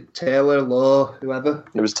day. Was it Taylor, Lowe, whoever?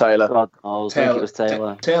 It was Taylor. It was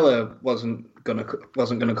Taylor. Taylor wasn't gonna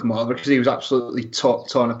come over because he was absolutely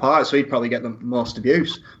torn apart. So he'd probably get the most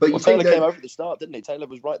abuse. But Taylor came over at the start, didn't he? Taylor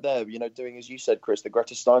was right there, doing, as you said, Chris, the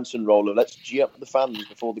Greta Steinson role of let's G up the fans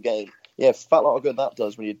before the game. Yeah, fat lot of good that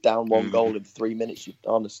does when you're down 1 goal in 3 minutes. You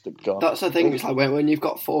honest to God. That's the thing. It's like when you've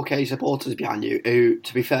got 4K supporters behind you, who,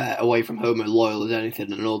 to be fair, away from home are loyal as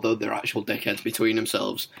anything, and although they're actual dickheads between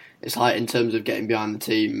themselves, it's like in terms of getting behind the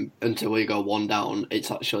team until we go 1 down.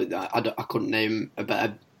 It's actually I couldn't name a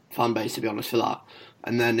better fan base, to be honest, for that.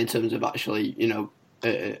 And then in terms of actually,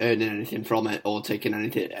 earning anything from it or taking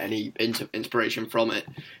any inspiration from it,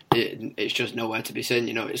 it's just nowhere to be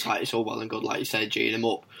seen. It's like it's all well and good, like you said, G'ing them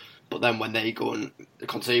up, but then when they go and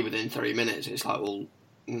concede within 3 minutes, it's like, well,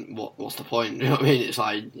 what's the point? You know what I mean? It's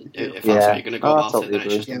like if that's how you're going to go about it, then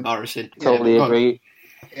it's just embarrassing. Totally agree.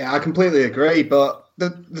 Yeah, I completely agree. But the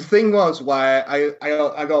thing was why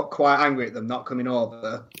I got quite angry at them not coming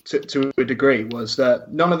over to a degree was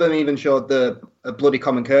that none of them even showed a bloody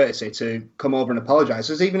common courtesy to come over and apologise.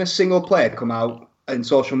 There's even a single player come out in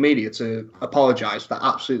social media to apologise for that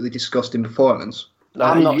absolutely disgusting performance. No,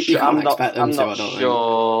 I'm not sure. I'm not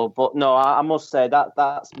sure, but no, I must say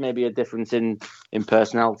that's maybe a difference in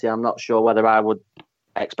personality. I'm not sure whether I would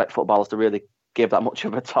expect footballers to really give that much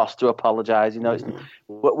of a toss to apologise.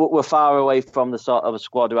 We're far away from the sort of a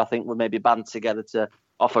squad who I think would maybe band together to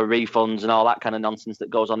offer refunds and all that kind of nonsense that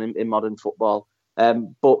goes on in modern football.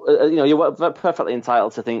 But you're perfectly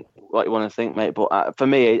entitled to think what you want to think, mate. But for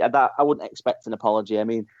me, I wouldn't expect an apology. I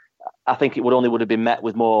mean, I think it would have been met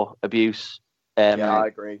with more abuse. I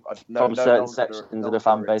agree. From certain sections of the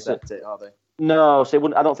fan base. No,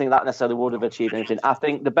 so I don't think that necessarily would have achieved anything. I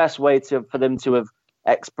think the best way for them to have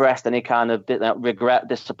expressed any kind of regret,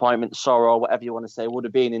 disappointment, sorrow, whatever you want to say, would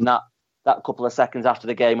have been in that couple of seconds after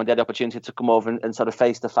the game when they had the opportunity to come over and sort of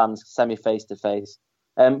face the fans, semi-face to face.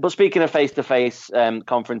 But speaking of face-to-face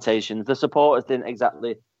confrontations, the supporters didn't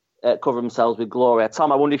exactly cover themselves with glory.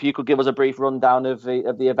 Tom, I wonder if you could give us a brief rundown of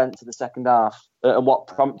the events of the second half and what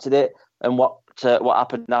prompted it and what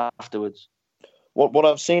happened afterwards. What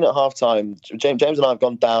I've seen at half time, James and I have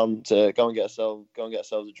gone down to go and get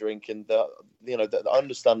ourselves a drink, and I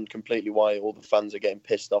understand completely why all the fans are getting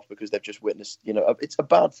pissed off because they've just witnessed. It's a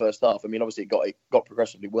bad first half. I mean, obviously it got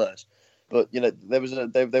progressively worse, but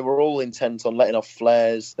they were all intent on letting off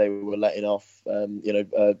flares. They were letting off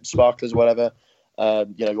sparklers, whatever.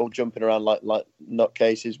 All jumping around like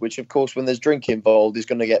nutcases, which of course, when there's drink involved, is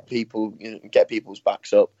going to get people's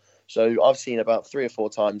backs up. So I've seen about 3 or 4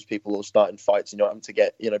 times people all starting fights, having to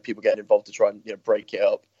get, people getting involved to try and, break it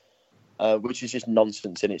up, which is just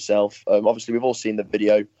nonsense in itself. Obviously, we've all seen the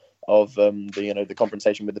video of the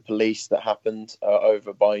confrontation with the police that happened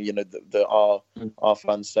over by our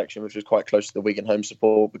fans section, which was quite close to the Wigan home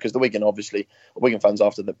support, because the Wigan fans,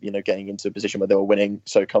 after getting into a position where they were winning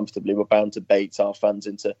so comfortably, were bound to bait our fans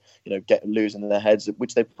into losing their heads,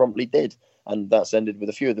 which they promptly did. And that's ended with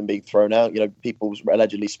a few of them being thrown out. People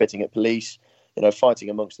allegedly spitting at police, fighting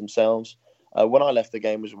amongst themselves. When I left the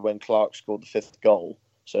game was when Clark scored the 5th goal.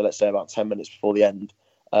 So let's say about 10 minutes before the end.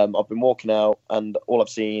 I've been walking out, and all I've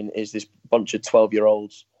seen is this bunch of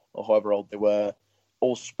 12-year-olds or however old they were,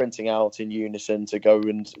 all sprinting out in unison to go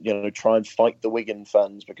and try and fight the Wigan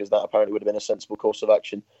fans, because that apparently would have been a sensible course of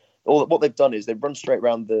action. What they've done is they've run straight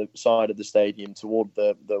round the side of the stadium toward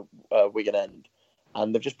the Wigan end.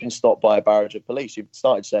 and they've just been stopped by a barrage of police who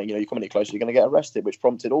started saying, you come any closer, you're going to get arrested, which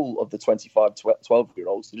prompted all of the 25,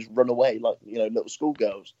 12-year-olds to just run away like, little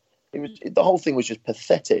schoolgirls. The whole thing was just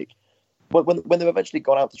pathetic. When they've eventually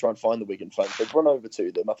gone out to try and find the Wigan fans, they've run over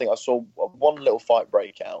to them. I think I saw one little fight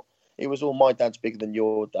break out. It was all "my dad's bigger than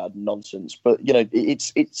your dad" nonsense. But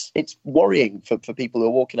it's worrying for people who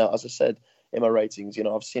are walking out. As I said in my ratings,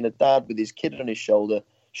 I've seen a dad with his kid on his shoulder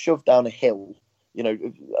shoved down a hill.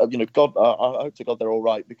 God, I hope to God they're all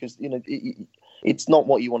right, because it's not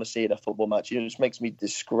what you want to see at a football match. It just makes me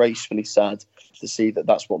disgracefully sad to see that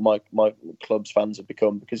that's what my club's fans have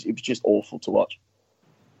become, because it was just awful to watch.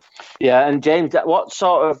 Yeah, and James, what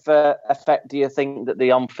sort of effect do you think that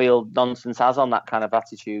the on-field nonsense has on that kind of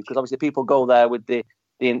attitude? Because obviously people go there with the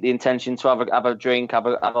intention to have a drink, have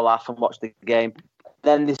a laugh and watch the game.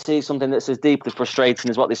 Then they see something that's as deeply frustrating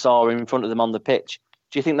as what they saw in front of them on the pitch.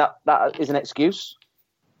 Do you think that is an excuse?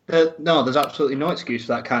 No, there's absolutely no excuse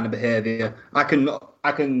for that kind of behaviour. I can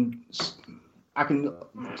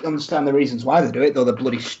understand the reasons why they do it, though they're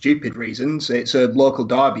bloody stupid reasons. It's a local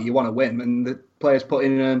derby, you want to win, and the players put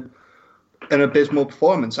in an abysmal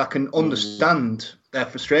performance. I can understand their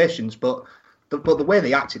frustrations, but the way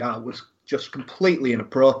they acted out was just completely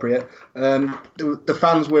inappropriate. The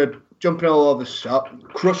fans were jumping all over the shop,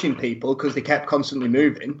 crushing people because they kept constantly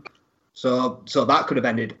moving. So that could have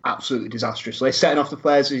ended absolutely disastrously. Setting off the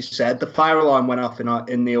flares, as you said, the fire alarm went off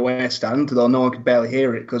in the away stand, though no one could barely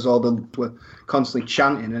hear it because all them were constantly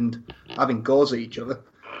chanting and having goes at each other.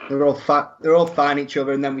 They're all fighting each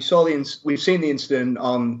other, and then we've seen the incident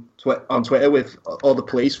on Twitter with all the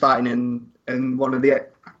police fighting in one of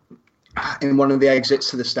the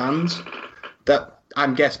exits to the stands. That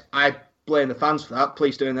I blame the fans for that.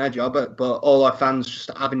 Police doing their job, but all our fans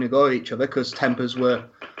just having to go at each other because tempers were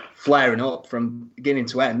flaring up from beginning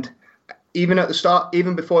to end. Even at the start,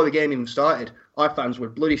 even before the game even started, our fans were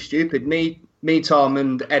bloody stupid. Me, Tom,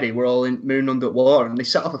 and Eddie were all in moon under water, and they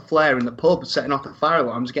set off a flare in the pub, setting off the fire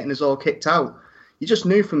alarms, getting us all kicked out. You just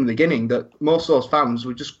knew from the beginning that most of those fans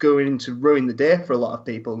were just going to ruin the day for a lot of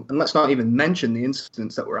people. And let's not even mention the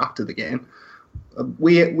incidents that were after the game.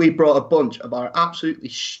 We brought a bunch of our absolutely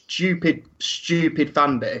stupid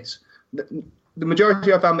fan base. The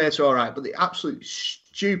majority of our fan base are all right, but the absolute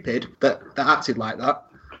stupid that acted like that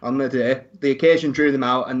on the day, the occasion drew them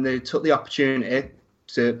out, and they took the opportunity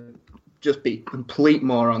to just be complete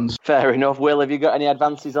morons. Fair enough. Will, have you got any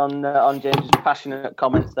advances on James's passionate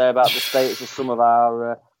comments there about the status of some of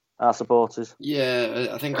our supporters? Yeah,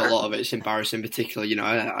 I think a lot of it's embarrassing, particularly,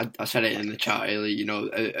 I said it in the chat earlier,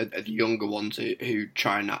 the younger ones who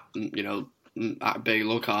try and act big,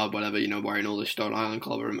 look hard, whatever, wearing all this Stone Island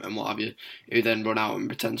colour and what have you, who then run out and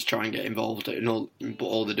pretend to try and get involved, but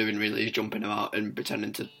all they're doing really is jumping about and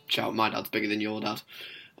pretending to shout, "My dad's bigger than your dad."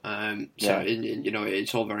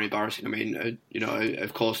 It's all very embarrassing. I mean,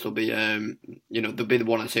 of course there'll be the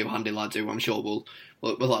one or two handy lads who I'm sure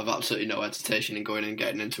will have absolutely no hesitation in going and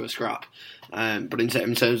getting into a scrap. But in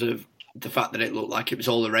terms of the fact that it looked like it was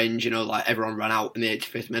all arranged, like everyone ran out in the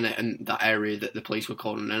 85th minute, and that area that the police were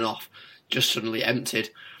cordoning off just suddenly emptied.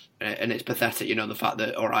 And it's pathetic, the fact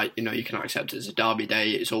that, all right, you can accept it as a derby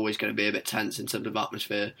day, it's always going to be a bit tense in terms of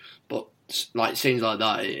atmosphere, but like scenes like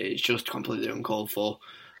that, it's just completely uncalled for.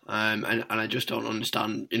 And I just don't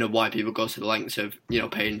understand, why people go to the lengths of,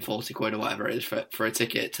 paying 40 quid or whatever it is for a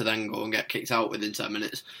ticket to then go and get kicked out within 10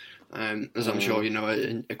 minutes. As I'm sure,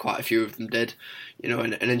 quite a few of them did.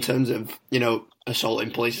 And in terms of,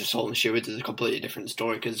 assaulting police, assaulting stewards is a completely different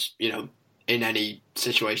story because, in any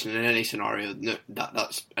situation, in any scenario,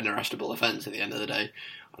 that's an arrestable offence at the end of the day.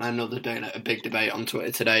 And I know there's been a big debate on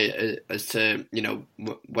Twitter today as to,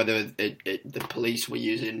 whether the police were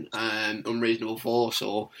using unreasonable force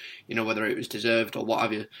or, whether it was deserved or what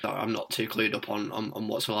have you. I'm not too clued up on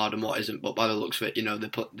what's allowed and what isn't, but by the looks of it,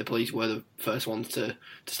 the police were the first ones to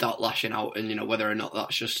start lashing out, and, whether or not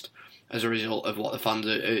that's just as a result of what the fans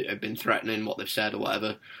have been threatening, what they've said or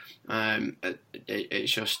whatever.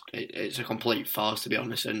 It's a complete farce, to be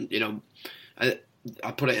honest. And,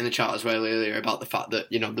 I put it in the chat as well earlier about the fact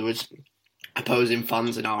that, there was opposing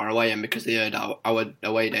fans in our away end because they heard our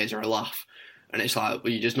away days are a laugh. And it's like,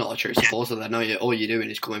 well, you're just not a true supporter then, are you? All you're doing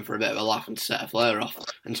is coming for a bit of a laugh and to set a flare off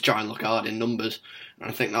and to try and look hard in numbers. And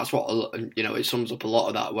I think that's what, it sums up a lot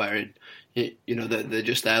of that, where, they're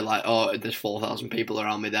just there like, oh, there's 4,000 people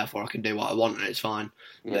around me, therefore I can do what I want and it's fine.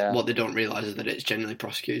 Yeah. What they don't realise is that it's generally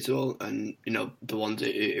prosecutable, and, the ones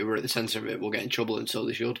who are at the centre of it will get in trouble, and so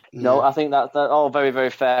they should. No, I think that's all very, very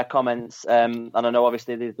fair comments. And I know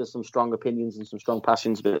obviously there's some strong opinions and some strong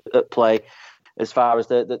passions at play as far as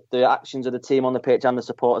the actions of the team on the pitch and the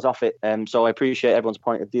supporters off it. So I appreciate everyone's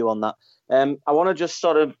point of view on that. I want to just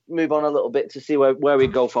sort of move on a little bit to see where we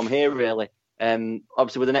go from here, really.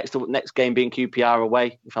 Obviously, with the next game being QPR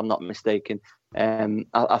away, if I'm not mistaken,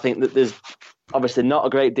 I think that there's obviously not a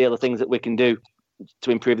great deal of things that we can do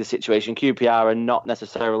to improve the situation. QPR are not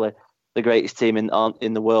necessarily the greatest team in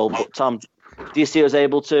the world. But Tom, do you see us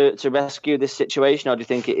able to rescue this situation, or do you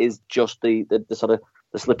think it is just the sort of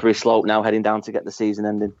the slippery slope now heading down to get the season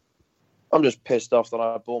ending? I'm just pissed off that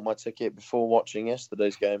I bought my ticket before watching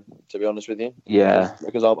yesterday's game, to be honest with you. Yeah.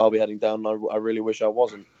 Because I'll be heading down and I really wish I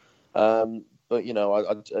wasn't. But, you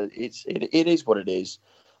know, it is what it is.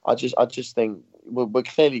 I just think we're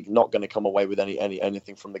clearly not going to come away with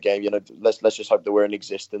anything from the game. You know, let's just hope that we're in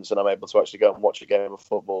existence and I'm able to actually go and watch a game of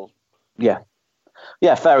football.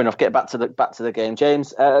 Yeah, fair enough. Get back to the game,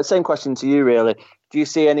 James. Same question to you, really. Do you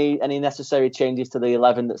see any necessary changes to the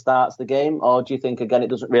 11 that starts the game, or do you think again it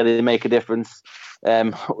doesn't really make a difference?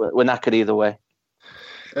 We're knackered either way.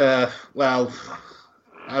 Well,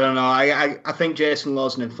 I don't know. I think Jason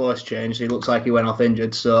Law's an enforced change. He looks like he went off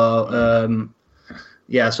injured, so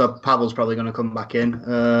so Pavel's probably going to come back in.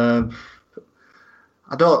 The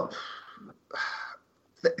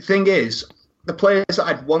thing is, the players that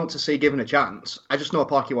I'd want to see given a chance, I just know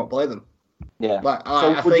Parky won't play them. Yeah.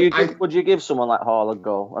 Would you give someone like Hall a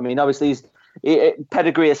go? I mean, obviously,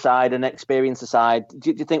 pedigree aside and experience aside,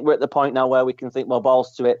 do you think we're at the point now where we can think, well,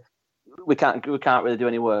 balls to it, we can't really do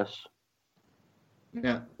any worse?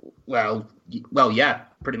 Yeah. Well, yeah,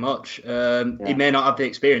 pretty much. He may not have the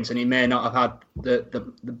experience, and he may not have had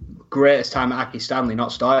the greatest time at Aki Stanley,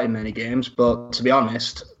 not starting many games. But to be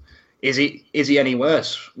honest, is he any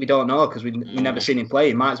worse? We don't know because we've never seen him play.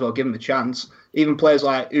 You might as well give him a chance. Even players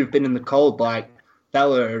like who've been in the cold, like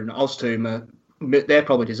Bella and Oztumer, they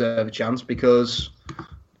probably deserve a chance because,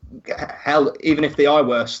 hell, even if they are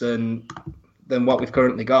worse than what we've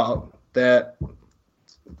currently got,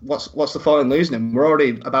 what's the point in losing them? We're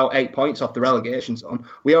already about 8 points off the relegation zone.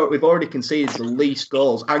 We've already conceded the least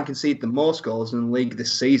goals and conceded the most goals in the league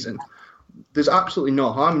this season. There's absolutely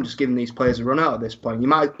no harm in just giving these players a run out at this point. You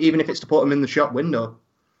might, even if it's to put them in the shop window.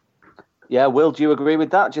 Yeah, Will, do you agree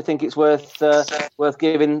with that? Do you think it's worth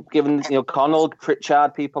giving Connell,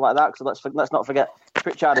 Pritchard, people like that? Because let's not forget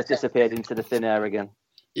Pritchard has disappeared into the thin air again.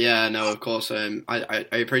 Yeah, no, of course. I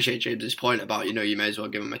appreciate James's point about, you may as well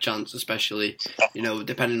give him a chance, especially,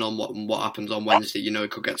 depending on what happens on Wednesday.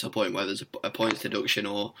 It could get to a point where there's a points deduction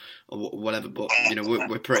or whatever. But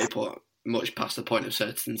we're pretty much past the point of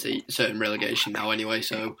certain relegation now anyway.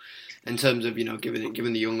 So in terms of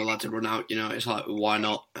giving the younger lads a run out, it's like, why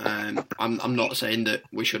not? I'm not saying that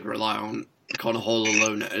we should rely on Connor Hall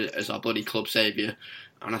alone as our bloody club saviour.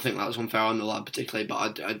 And I think that's unfair on the lad particularly,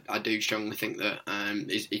 but I do strongly think that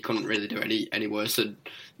he couldn't really do any worse than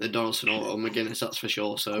Donaldson or McGuinness, that's for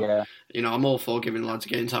sure. So, yeah. I'm all for giving lads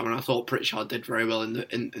game time, and I thought Pritchard did very well in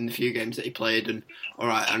the few games that he played. And all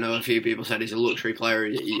right, I know a few people said he's a luxury player.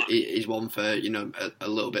 He's one for a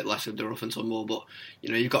little bit less of the rough and tumble, but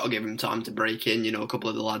you've got to give him time to break in. A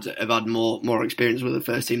couple of the lads have had more experience with the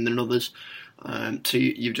first team than others. So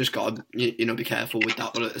you've just got to be careful with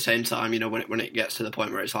that, but at the same time, when it gets to the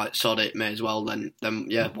point where it's like sod it, may as well, then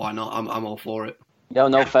yeah, why not? I'm all for it. Yeah,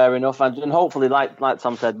 no, fair enough, and hopefully, like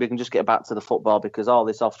Tom said, we can just get back to the football because all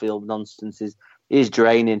this off-field nonsense is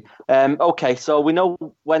draining. Okay, so we know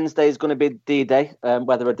Wednesday is going to be D-Day.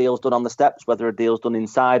 Whether a deal's done on the steps, whether a deal's done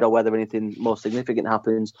inside, or whether anything more significant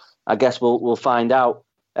happens, I guess we'll find out.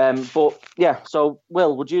 But yeah, so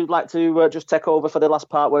Will, would you like to just take over for the last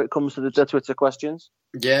part where it comes to the Twitter questions?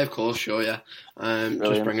 Yeah, of course, sure, yeah.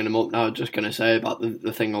 Just bringing them up now, just going to say about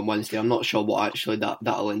the thing on Wednesday, I'm not sure what actually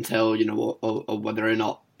that'll entail, or whether or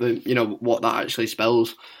not, what that actually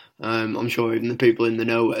spells. I'm sure even the people in the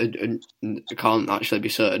know can't actually be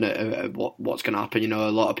certain of what's going to happen. A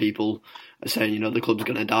lot of people are saying, the club's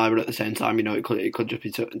going to die, but at the same time, it could just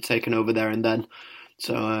be taken over there and then.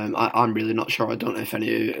 So I'm really not sure. I don't know if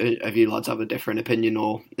any of you lads have a different opinion,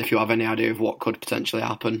 or if you have any idea of what could potentially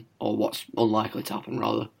happen, or what's unlikely to happen,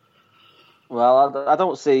 rather. Well, I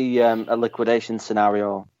don't see a liquidation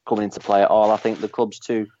scenario coming into play at all. I think the club's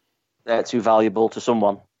too valuable to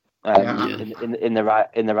someone in the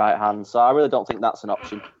right hands. So I really don't think that's an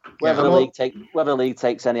option. Whether the league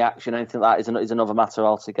takes any action, anything like that is another matter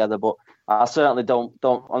altogether. But I certainly don't.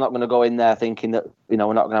 I'm not going to go in there thinking that we're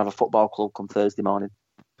not going to have a football club come Thursday morning.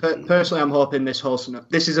 Personally, I'm hoping this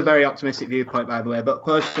is a very optimistic viewpoint, by the way. But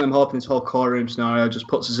personally, I'm hoping this whole core room scenario just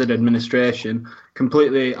puts us in administration,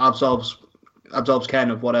 completely absolves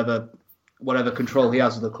Ken of whatever control he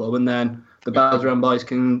has of the club, and then the Belgrade boys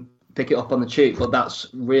can pick it up on the cheap. But that's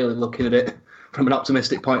really looking at it from an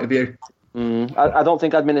optimistic point of view. I don't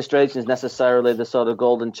think administration is necessarily the sort of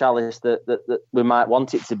golden chalice that we might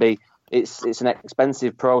want it to be. It's an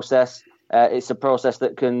expensive process. It's a process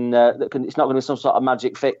that can. It's not going to be some sort of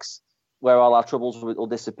magic fix where all our troubles will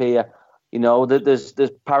disappear. There's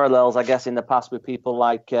parallels, I guess, in the past with people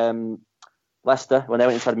like Leicester when they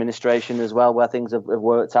went into administration as well, where things have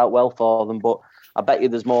worked out well for them. But I bet you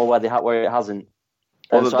there's more where it hasn't.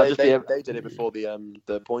 Well, they did it before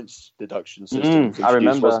the points deduction system. I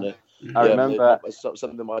remember. Wasn't it? I remember. It's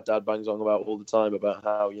something my dad bangs on about all the time, about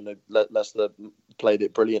how Leicester played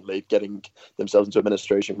it brilliantly, getting themselves into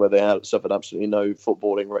administration where they had suffered absolutely no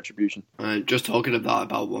footballing retribution. Just talking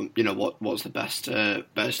about what's the best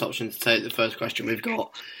option to take. The first question we've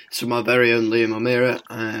got is from our very own Liam O'Meara.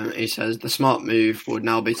 He says the smart move would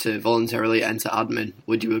now be to voluntarily enter admin.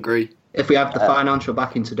 Would you agree? If we have the financial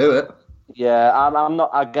backing to do it. Yeah, I'm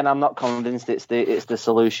not convinced it's the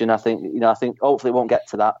solution. I think hopefully it won't get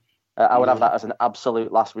to that. I would have that as an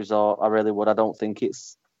absolute last resort. I really would. I don't think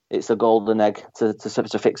it's a golden egg to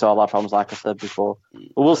fix all our problems, like I said before.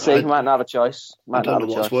 But we'll see. We might not have a choice. I don't know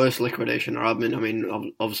what's worse, liquidation or admin. I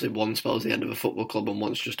mean, obviously one spells the end of a football club and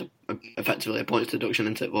one's just effectively a points deduction,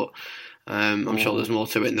 isn't it? But I'm sure there's more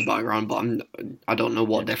to it in the background. But I don't know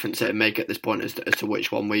what difference it'd make at this point as to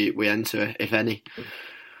which one we enter, if any.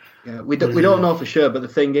 Yeah, we don't know for sure, but the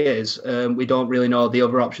thing is, we don't really know the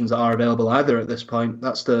other options that are available either at this point.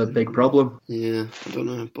 That's the big problem. Yeah, I don't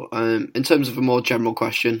know. But in terms of a more general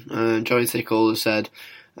question, Johnny Tickle has said,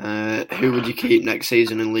 who would you keep next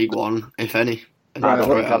season in League One, if any? I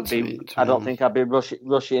don't think I'd be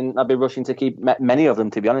rushing. I'd be rushing to keep many of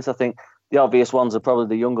them. To be honest, I think the obvious ones are probably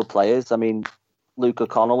the younger players. I mean, Luke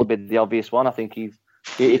O'Connell would be the obvious one. I think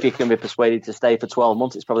if he can be persuaded to stay for 12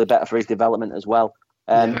 months, it's probably better for his development as well.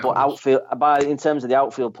 But in terms of the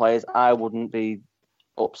outfield players, I wouldn't be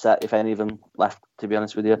upset if any of them left. To be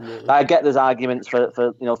honest with you, I get there's arguments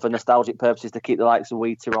for nostalgic purposes to keep the likes of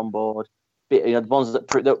Wheater on board. The ones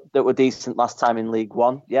that were decent last time in League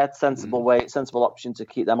One, sensible option to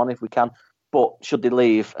keep them on if we can. But should they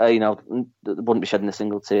leave, they wouldn't be shedding a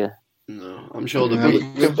single tear. No, I'm sure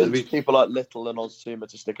there'll be people like Little and Oztuma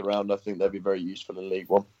to stick around. I think they'd be very useful in League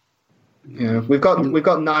One. Yeah, we've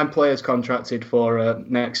got 9 players contracted for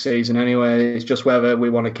next season anyway. It's just whether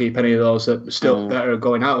we want to keep any of those that are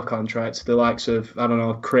going out of contract. The likes of, I don't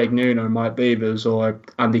know, Craig Noonan, Mike Beavers or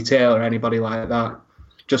Andy Taylor, anybody like that,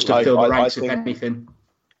 just to fill the ranks if anything.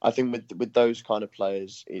 I think with those kind of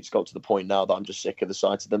players, it's got to the point now that I'm just sick of the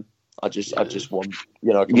sight of them. I just want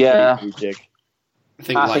a complete jig. I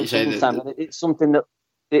think like you say, it's something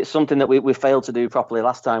that we failed to do properly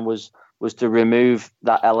last time was to remove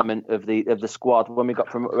that element of the squad. When we got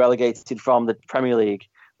relegated from the Premier League,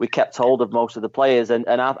 we kept hold of most of the players, and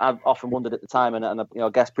I've often wondered at the time, and I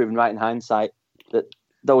guess proven right in hindsight, that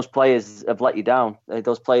those players have let you down.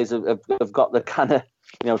 Those players have got the kind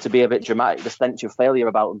of, to be a bit dramatic, the stench of failure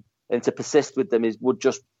about them, and to persist with them would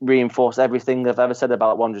just reinforce everything I've ever said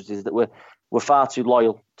about Wanderers, is that we're far too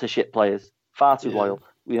loyal to shit players, far too loyal.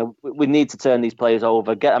 We need to turn these players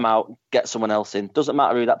over, get them out, get someone else in. Doesn't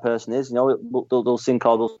matter who that person is. They'll sink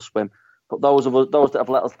or they'll swim. But those that have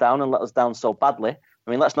let us down and let us down so badly.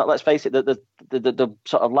 I mean, let's face it. The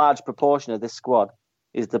sort of large proportion of this squad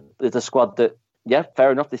is the squad that,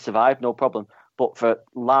 fair enough, they survived, no problem. But for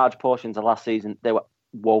large portions of last season, they were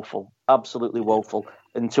woeful, absolutely woeful.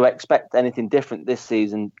 And to expect anything different this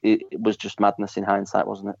season, it was just madness in hindsight,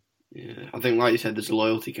 wasn't it? Yeah, I think, like you said, there's a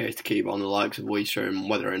loyalty case to keep on the likes of Weiser, and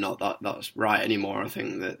whether or not that's right anymore, I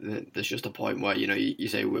think that there's just a point where you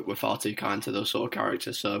say we're far too kind to those sort of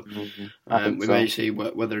characters. So we may see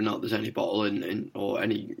whether or not there's any bottle in or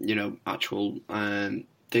any actual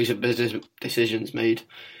decent business decisions made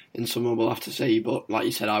in summer. We'll have to see. But like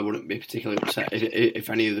you said, I wouldn't be particularly upset if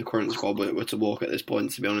any of the current squad were to walk at this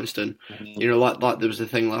point, to be honest. And like there was the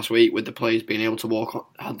thing last week with the players being able to walk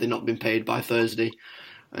had they not been paid by Thursday.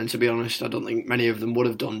 And to be honest, I don't think many of them would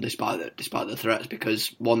have done despite the threats,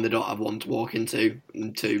 because one, they don't have one to walk into,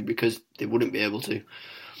 and two, because they wouldn't be able to.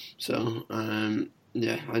 So I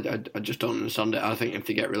just don't understand it. I think if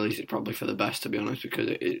they get released, it's probably for the best, to be honest, because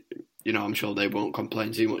I'm sure they won't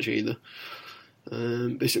complain too much either.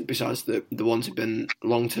 Besides the ones who've been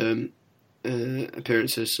long-term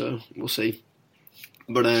appearances, so we'll see.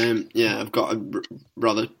 But I've got a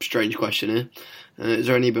rather strange question here. Is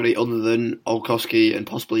there anybody other than Olkowski and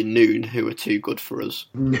possibly Noon who are too good for us?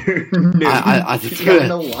 No.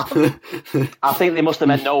 I think they must have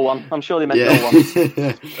meant no one. I'm sure they meant no one.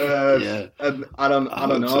 I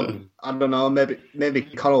don't know. So. I don't know. Maybe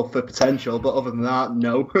Connell for potential, but other than that,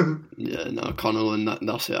 no. No, Connell and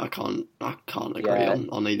that's it. I can't agree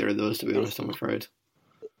on either of those, to be honest. I'm afraid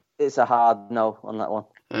it's a hard no on that one.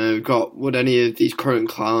 We've got, would any of these current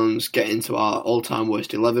clowns get into our all-time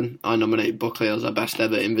worst 11? I nominate Buckley as our best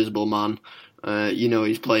ever invisible man.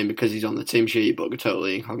 He's playing because he's on the team sheet, but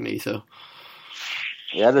totally incognito.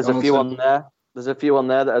 Yeah, there's a few on there. There's a few on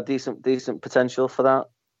there that are decent potential for that.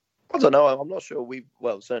 I don't know. I'm not sure.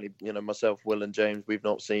 Certainly, myself, Will, and James, we've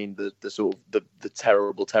not seen the sort of the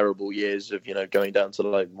terrible years of going down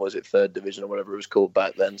to third division or whatever it was called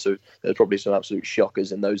back then. So there's probably some absolute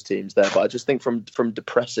shockers in those teams there. But I just think from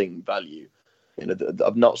depressing value,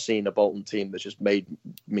 I've not seen a Bolton team that's just made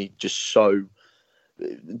me just so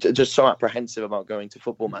apprehensive about going to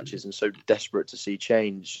football matches and so desperate to see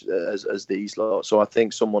change as these lot. So I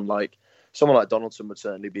think someone like Donaldson would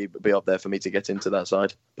certainly be up there for me to get into that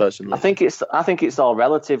side personally. I think it's all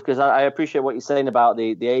relative, because I appreciate what you're saying about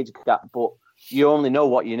the age gap, but you only know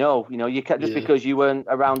what you know. You can't because you weren't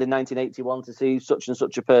around in 1981 to see such and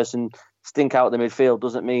such a person stink out the midfield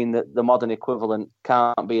doesn't mean that the modern equivalent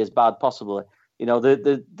can't be as bad possibly.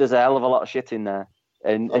 There's a hell of a lot of shit in there.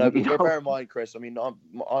 And bear in mind, Chris. I mean,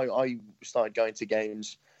 I started going to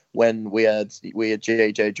games when we had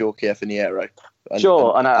JJ Jorkieff in the Aero.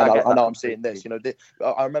 Sure, and I know I'm seeing this.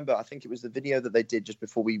 I remember. I think it was the video that they did just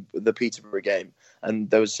before the Peterborough game, and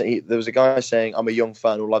there was a guy saying, "I'm a young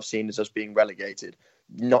fan. All I've seen is us being relegated."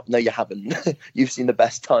 No, you haven't. You've seen the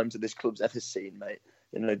best times that this club's ever seen, mate.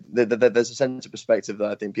 There's a sense of perspective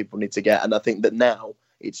that I think people need to get, and I think that now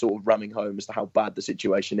it's sort of ramming home as to how bad the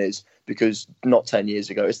situation is, because not 10 years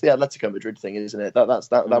ago, it's the Atletico Madrid thing, isn't it? That was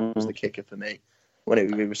the kicker for me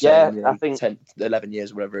when we were saying, I think 10, 11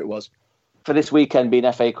 years, whatever it was. For this weekend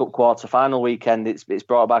being FA Cup quarter-final weekend, it's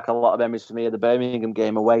brought back a lot of memories for me of the Birmingham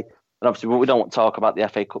game away. And obviously, we don't want to talk about the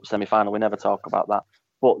FA Cup semi-final. We never talk about that.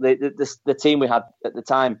 But the team we had at the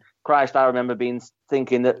time, Christ, I remember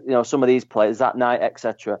thinking that some of these players that night,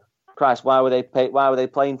 etc. Christ, why were they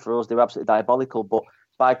playing for us? They were absolutely diabolical. But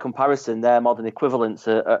by comparison, their modern equivalents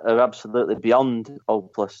are absolutely beyond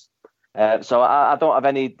hopeless. So I don't have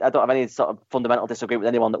any sort of fundamental disagreement with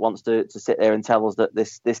anyone that wants to sit there and tell us that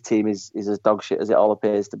this team is as dog shit as it all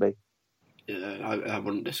appears to be. Yeah, I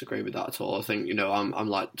wouldn't disagree with that at all. I think I'm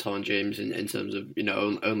like Tom and James in terms of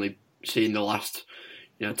only seeing the last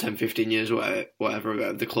 10, 15 years or whatever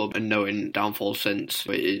of the club and knowing downfall since.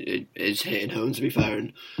 It is hitting home, to be fair,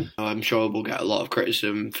 and I'm sure we'll get a lot of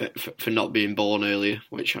criticism for not being born earlier,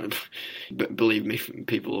 which believe me,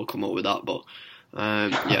 people will come up with that. But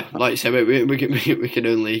like you said, we can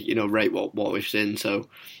only rate what we've seen. So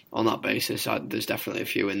on that basis, there's definitely a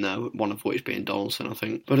few in there. One of which being Donaldson, I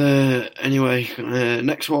think. But anyway,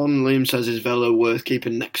 next one, Liam says, is Velo worth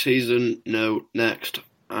keeping next season? No, next.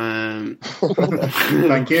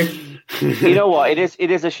 Thank you. You know what?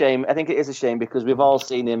 It is a shame. I think it is a shame because we've all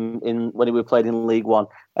seen him when he played in League One,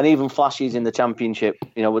 and even flashes in the Championship.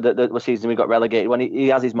 With the season we got relegated, when he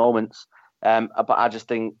has his moments. But I just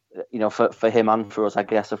think for him and for us, I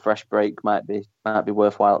guess a fresh break might be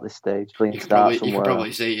worthwhile at this stage. You could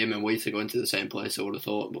probably see him and Wheater going to the same place, I would have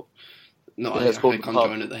thought, but not exactly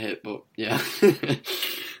conjoined at the hip. But yeah.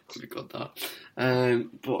 Could be good that.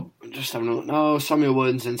 But just having a look. No, Samuel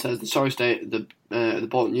Worthington says the sorry state of the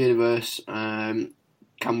Bolton universe.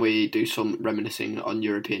 Can we do some reminiscing on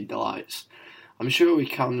European delights? I'm sure we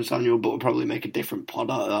can, Samuel, but we'll probably make a different pod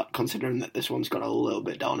out of that, considering that this one's got a little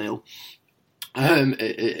bit downhill.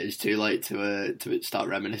 It is too late to start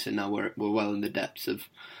reminiscing now. We're well in the depths of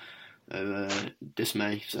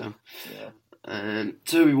dismay. So. Yeah.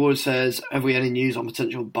 Toby Wood says, have we any news on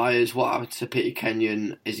potential buyers? What happened to Peter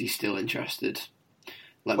Kenyon? Is he still interested?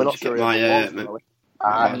 We're not sure. I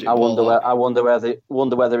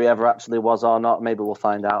wonder whether he ever actually was or not. Maybe we'll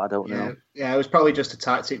find out. I don't know. Yeah, it was probably just a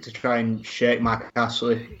tactic to try and shake Mike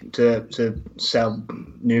Astley to sell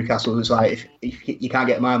Newcastle. It's like, if you can't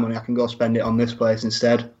get my money, I can go spend it on this place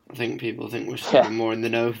instead. I think people think we're still more in the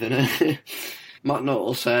know than Matt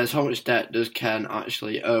Nuttall says, how much debt does Ken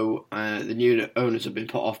actually owe? The new owners have been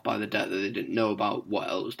put off by the debt that they didn't know about. What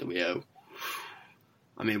else do we owe?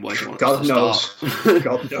 I mean, where do you want us to start?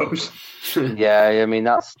 God knows. Yeah, I mean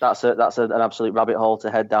that's an absolute rabbit hole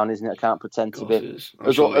to head down, isn't it? I can't pretend to be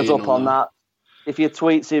as up on that. If you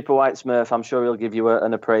tweet Super White Smurf, I'm sure he'll give you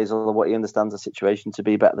an appraisal of what he understands the situation to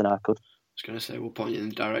be better than I could. was going to say we'll point you in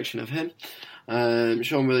the direction of him.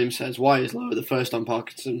 Sean Williams says, why is Lowe the first on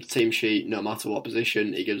Parkinson's team sheet, no matter what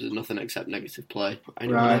position? He gives us nothing except negative play.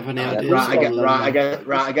 Anyone have any ideas?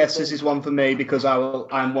 I guess this is one for me because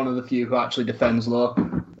I'm one of the few who actually defends Lowe.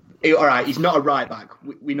 All right, he's not a right back.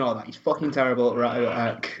 We know that. He's fucking terrible at right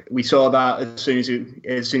back. We saw that as soon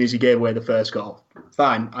as he gave away the first goal.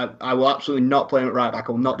 Fine, I will absolutely not play him at right back.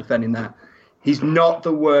 I will not defend him there. He's not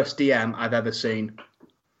the worst DM I've ever seen.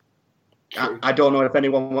 I don't know if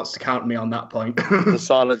anyone wants to counter me on that point. The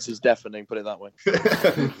silence is deafening, put it that way.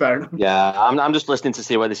 Fair enough. Yeah, I'm just listening to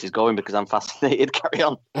see where this is going because I'm fascinated. Carry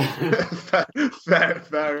on.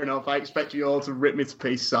 fair enough. I expect you all to rip me to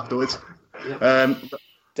pieces afterwards.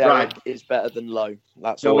 Derek is better than Lowe.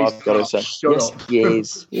 That's all I've got to say. Shut up. He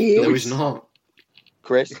is. No, he's not.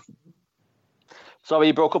 Chris? Sorry,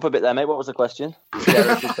 you broke up a bit there, mate. What was the question?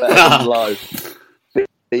 Derek is better than Lowe.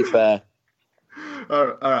 Be fair.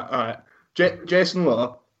 All right. Jason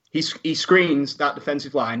Lowe, he screens that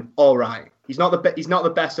defensive line all right. He's not the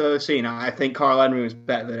best I've ever seen. I think Carl Henry was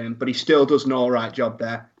better than him, but he still does an all right job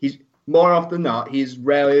there. He's more often than not, he's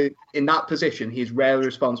rarely in that position. He's rarely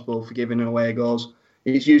responsible for giving away goals.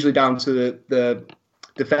 It's usually down to the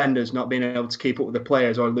defenders not being able to keep up with the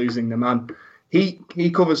players or losing the man. He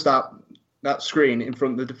covers that screen in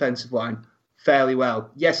front of the defensive line fairly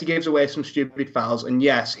well. Yes, he gives away some stupid fouls, and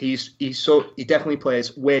yes, he definitely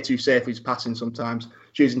plays way too safe. He's passing sometimes,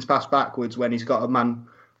 choosing to pass backwards when he's got a man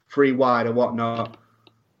free wide or whatnot.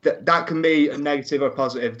 That can be a negative or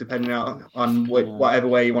positive depending on whatever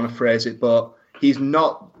way you want to phrase it. But he's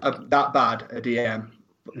not that bad a DM.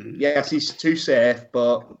 Yes, he's too safe,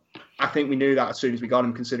 but I think we knew that as soon as we got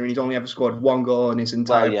him, considering he's only ever scored one goal in his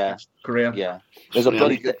entire career. Yeah, there's a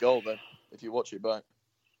bloody good goal though, if you watch it back.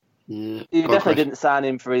 Yeah. You definitely didn't sign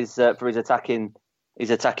him for his attacking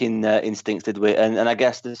instincts, did we? And I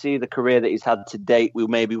guess to see the career that he's had to date, we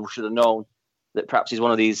should have known that perhaps he's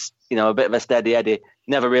one of these, a bit of a steady Eddie.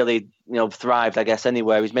 Never really, thrived, I guess,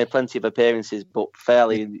 anywhere. He's made plenty of appearances, but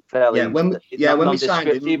fairly. Yeah, when we signed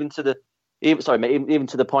him, even to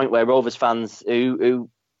the point where Rovers fans who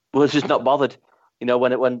was just not bothered.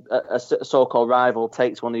 When a so-called rival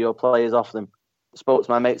takes one of your players off them. Spoke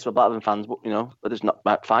to my mates who are Blackburn fans, but but it's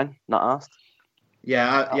not fine, not asked.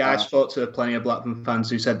 I spoke to plenty of Blackburn fans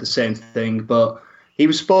who said the same thing. But he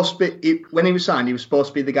was supposed to be when he was signed. He was supposed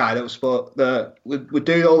to be the guy that would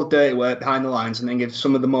do all the dirty work behind the lines and then give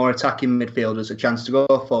some of the more attacking midfielders a chance to go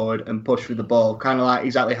forward and push through the ball, kind of like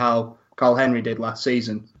exactly how Carl Henry did last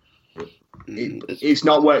season. It's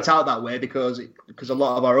not worked out that way because a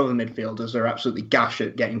lot of our other midfielders are absolutely gash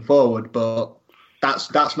at getting forward, but.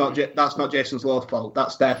 That's not Jason's Lowe's fault.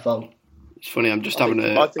 That's their fault. It's funny. I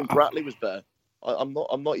think Bratley was better.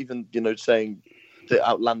 I'm not even saying the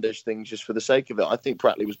outlandish things just for the sake of it. I think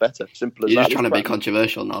Bratley was better. Simple as that. You're just trying to be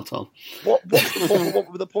controversial now, Tom. What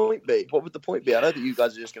would the point be? What would the point be? I know that you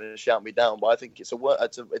guys are just going to shout me down, but I think it's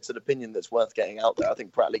an opinion that's worth getting out there. I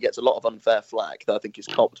think Bratley gets a lot of unfair flack that I think is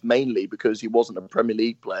copped mainly because he wasn't a Premier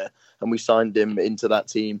League player and we signed him into that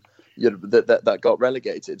team. That got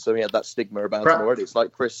relegated, so he had that stigma about him already. It's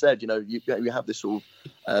like Chris said, you have this sort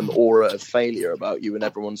of aura of failure about you, and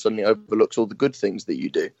everyone suddenly overlooks all the good things that you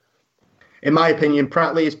do. In my opinion,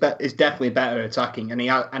 Pratley is definitely better attacking, and he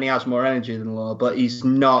has more energy than Lowe, but he's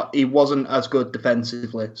not. He wasn't as good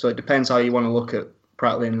defensively, so it depends how you want to look at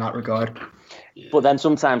Pratley in that regard. But then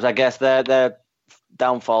sometimes I guess their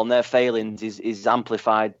downfall and their failings is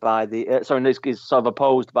amplified by is sort of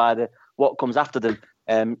opposed by what comes after them.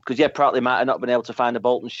 Because Pratley might have not been able to find a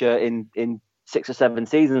Bolton shirt in 6 or 7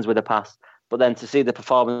 seasons with a pass, but then to see the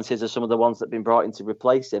performances of some of the ones that have been brought in to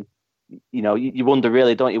replace him, you wonder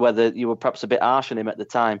really, don't you, whether you were perhaps a bit harsh on him at the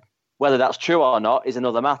time. Whether that's true or not is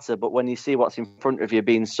another matter, but when you see what's in front of you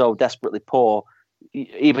being so desperately poor,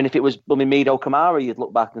 even if it was Mido Kamara, you'd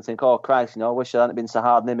look back and think, oh Christ, I wish it hadn't been so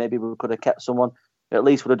hard, and then maybe we could have kept someone. At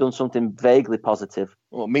least would have done something vaguely positive.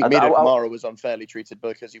 Well, Mido Kamara was unfairly treated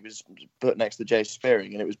because he was put next to Jay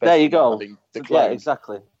Spearing, and it was there. You go. Yeah,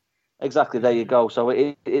 exactly. There you go. So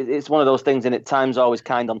it's one of those things, and time's always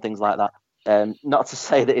kind on things like that. Not to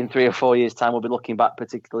say that in 3 or 4 years' time we'll be looking back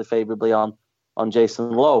particularly favourably on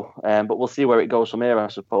Jason Lowe, but we'll see where it goes from here. I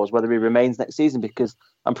suppose whether he remains next season, because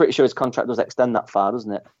I'm pretty sure his contract does extend that far,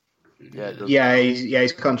 doesn't it? Yeah, it does.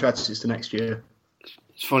 His contract is to next year.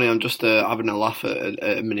 It's funny, I'm just having a laugh at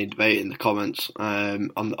a mini debate in the comments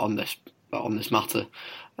on this on this matter.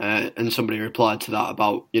 And somebody replied to that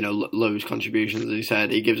about, Lowe's contributions. He said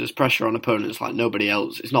he gives us pressure on opponents like nobody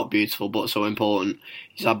else. It's not beautiful, but so important.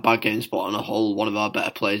 He's had bad games, but on a whole, one of our better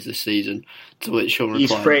players this season. To which Sean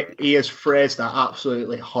replied, he has phrased that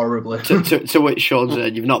absolutely horribly. to which Sean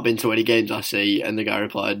said, "You've not been to any games, I see." And the guy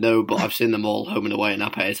replied, "No, but I've seen them all home and away, and I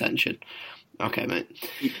pay attention." Okay, mate.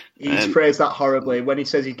 He's phrased that horribly. When he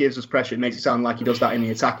says he gives us pressure, it makes it sound like he does that in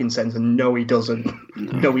the attacking sense, and no, he doesn't.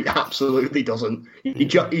 No, he absolutely doesn't. He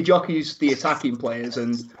jockeys the attacking players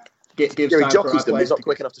and gives time for our players. He's not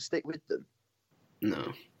quick enough to stick with them.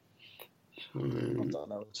 No. I don't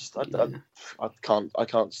know. I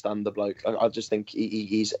can't stand the bloke. I just think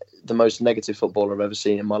he's the most negative footballer I've ever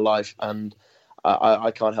seen in my life, and I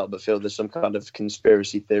can't help but feel there's some kind of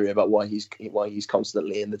conspiracy theory about why he's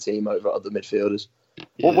constantly in the team over other midfielders.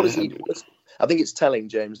 Yeah. What is he? I think it's telling,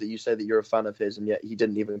 James, that you say that you're a fan of his, and yet he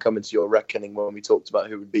didn't even come into your reckoning when we talked about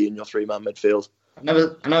who would be in your three-man midfield. I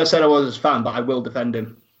never said I was a fan, but I will defend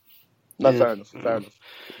him. No, fair enough. But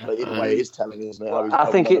either way, it is telling, isn't it? I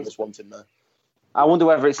think it's one in there. I wonder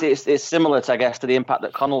whether it's similar to, I guess, to the impact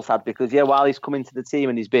that Connell's had, because while he's come into the team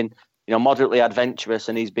and he's been moderately adventurous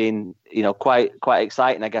and he's been quite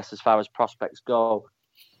exciting, I guess, as far as prospects go.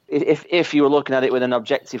 If you were looking at it with an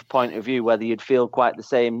objective point of view, whether you'd feel quite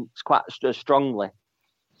as strongly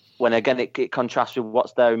when again it contrasts with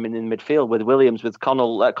what's there in midfield with Williams, with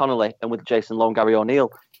Connolly, and with Jason Lowe, Gary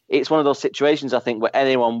O'Neill. It's one of those situations, I think, where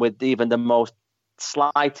anyone with even the most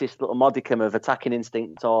slightest little modicum of attacking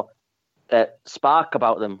instinct or spark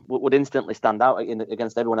about them would instantly stand out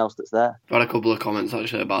against everyone else that's there. I had a couple of comments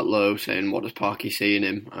actually about Lowe saying, "What does Parky see in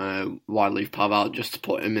him? Why leave Pav out just to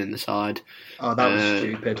put him in the side?" Oh, that was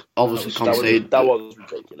stupid. That was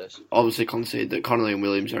ridiculous. Obviously concede that Connolly and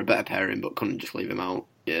Williams are a better pairing, but couldn't just leave him out.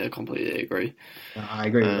 Yeah, completely agree. I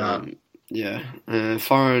agree with that. Yeah.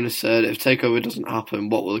 Foreign has said, if takeover doesn't happen,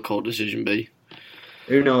 what will the court decision be?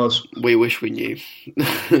 Who knows? We wish we knew.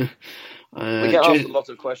 We get asked a lot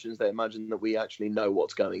of questions. They imagine that we actually know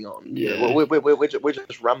what's going on. Yeah, we're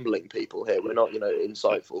just rambling people here. We're not,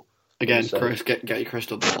 insightful. Again, Chris, get your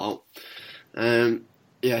crystal ball out.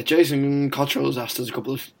 Jason Cottrell has asked us a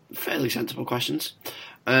couple of fairly sensible questions.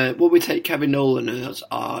 Will we take Kevin Nolan as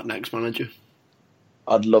our next manager?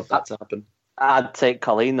 I'd love that to happen. I'd take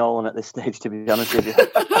Colleen Nolan at this stage, to be honest with you.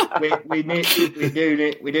 we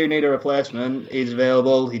do need a replacement. He's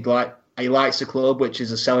available. He likes the club, which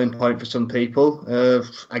is a selling point for some people.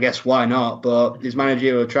 I guess why not? But his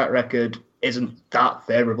managerial track record isn't that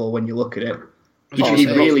favourable when you look at it. He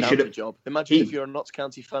really should have. Imagine if you're a Notts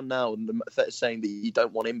County fan now and saying that you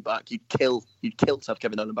don't want him back. You'd kill to have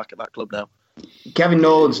Kevin Nolan back at that club now. Kevin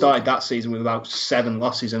Nolan started that season with about 7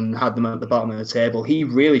 losses and had them at the bottom of the table. He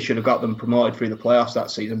really should have got them promoted through the playoffs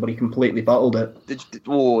that season, but he completely bottled it. Did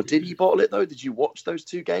he bottle it though? Did you watch those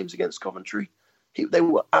 2 games against Coventry? They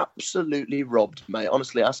were absolutely robbed, mate.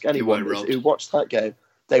 Honestly, ask anyone who watched that game.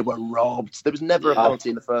 They were robbed. There was never a penalty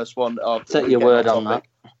in the first one. Take your word on that.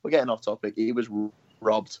 We're getting off topic. He was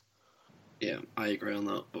robbed. Yeah, I agree on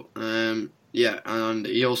that. But and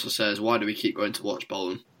he also says, why do we keep going to watch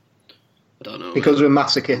Bolton? I don't know. Because we're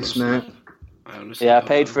masochists, mate. I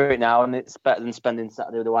paid for it now, and it's better than spending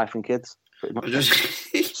Saturday with the wife and kids. Pretty much.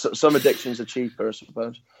 Some addictions are cheaper, I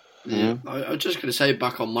suppose. Yeah, I was just going to say,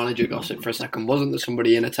 back on manager gossip for a second, wasn't there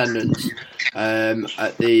somebody in attendance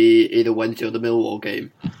at the either Wednesday or the Millwall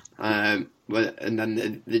game, and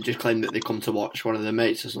then they just claimed that they come to watch one of their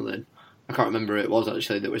mates or something? I can't remember who it was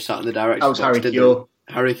actually that was sat in the director's box. That was Harry Kewell.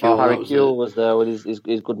 Harry Kewell was there with his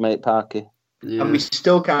good mate Parky. Yeah. And we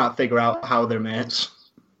still can't figure out how they're mates.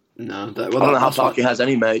 No, I don't know how Parky has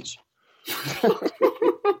any mates.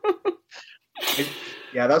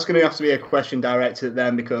 Yeah, that's going to have to be a question directed at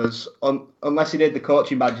them because unless he did the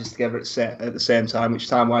coaching badges together at the same time, which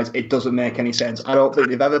time-wise it doesn't make any sense. I don't think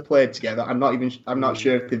they've ever played together. I'm not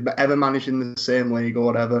sure if they've ever managed in the same league or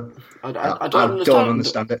whatever. I don't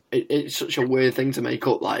understand it. It's such a weird thing to make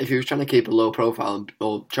up. Like if he was trying to keep a low profile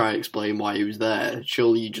or try and explain why he was there,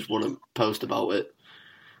 surely you just wouldn't post about it.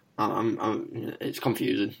 It's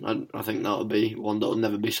confusing. I think that'll be one that'll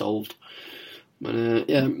never be solved. But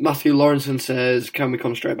Matthew Lawrenson says, "Can we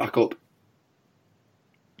come straight back up?"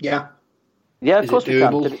 Yeah, of course we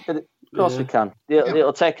can. Of course we can.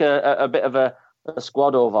 It'll take a bit of a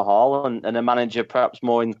squad overhaul and a manager perhaps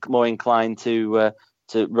more inclined to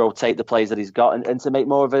rotate the players that he's got and to make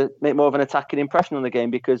more of an attacking impression on the game.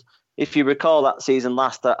 Because if you recall that season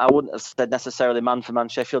last, I wouldn't have said necessarily man for man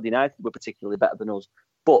Sheffield United were particularly better than us,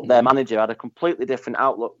 but their manager had a completely different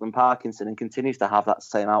outlook than Parkinson and continues to have that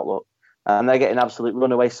same outlook. And they're getting absolute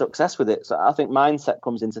runaway success with it. So I think mindset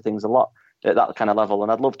comes into things a lot. at that kind of level,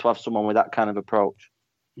 and I'd love to have someone with that kind of approach.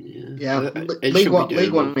 Yeah, League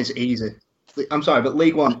One is easy. I'm sorry, but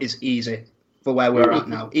League One is easy for where we're at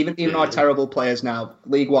now. Even our terrible players now,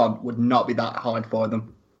 League One would not be that hard for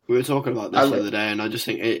them. We were talking about this the other day, and I just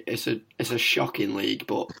think it's a shocking league,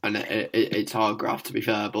 and it's hard graft, to be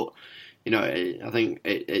fair, but I think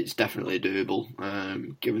it's definitely doable.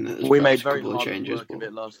 Given that we made very hard changes work of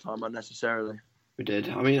it last time unnecessarily. We did.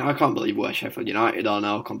 I mean, I can't believe where Sheffield United are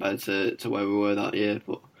now compared to where we were that year,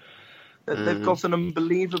 but. They've got an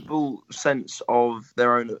unbelievable sense of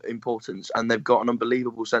their own importance, and they've got an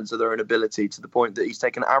unbelievable sense of their own ability, to the point that he's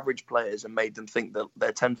taken average players and made them think that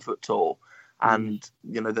they're 10 foot tall, and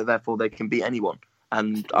that therefore they can beat anyone.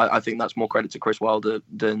 And I think that's more credit to Chris Wilder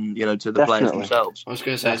than to the players themselves. I was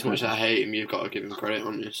going to say, as much as I hate him, you've got to give him credit,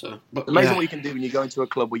 haven't you? So, but amazing what you can do when you go into a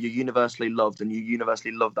club where you're universally loved and you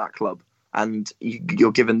universally love that club, and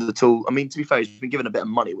you're given the tool. I mean, to be fair, he's been given a bit of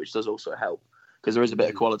money, which does also help, because there is a bit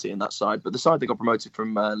of quality in that side. But the side that got promoted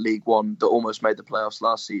from League One that almost made the playoffs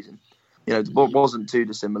last season, wasn't too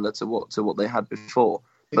dissimilar to what they had before.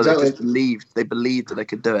 But exactly. They believed that they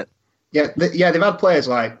could do it. Yeah, they've had players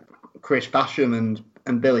like Chris Basham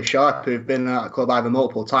and Billy Sharp who've been at the club either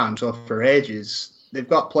multiple times or for ages. They've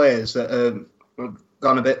got players that have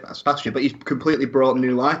gone a bit past you, but he's completely brought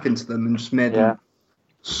new life into them and just made them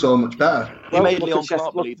so much better. He made Leon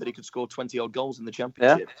Clark believe that he could score 20-odd goals in the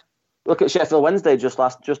Championship. Yeah. Look at Sheffield Wednesday just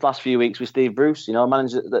last few weeks with Steve Bruce, a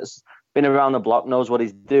manager that's been around the block, knows what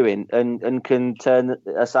he's doing, and can turn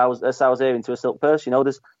a sow's ear into a silk purse.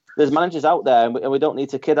 There's managers out there, and we don't need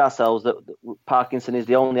to kid ourselves that Parkinson is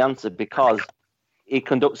the only answer, because he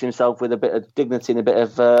conducts himself with a bit of dignity and a bit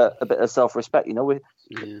of self-respect.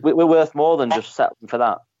 We're worth more than just settling for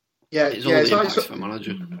that. It's like for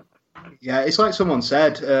manager. Yeah, it's like someone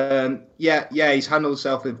said. He's handled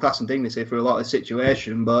himself with class and dignity for a lot of the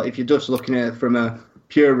situation. But if you're just looking at it from a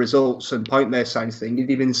pure results and point-based side of thing,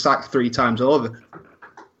 he'd been sacked 3 times over.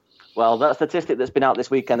 Well, that statistic that's been out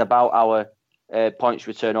this weekend about our points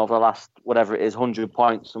return over the last, whatever it is, 100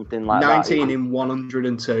 points, something like 19 in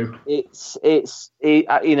 102. He's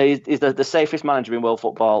the safest manager in world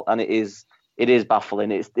football, and it is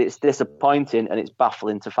baffling. It's disappointing, and it's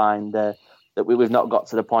baffling to find that we've not got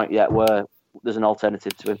to the point yet where there's an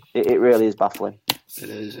alternative to him. It really is baffling. It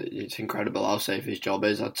is. It's incredible how safe his job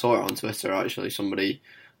is. I saw it on Twitter, actually. Somebody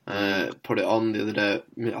put it on the other day.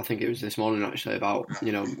 I think it was this morning, actually, about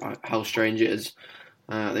how strange it is.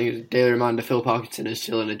 I think it's a daily reminder Phil Parkinson is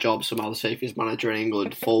still in a job, somehow the safest manager in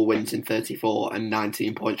England, 4 wins in 34 and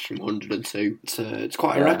 19 points from 102. It's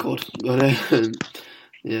quite a record. But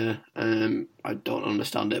I don't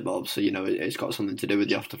understand it, but obviously, it's got something to do with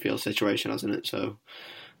the off-the-field situation, hasn't it? So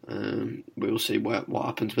we'll see what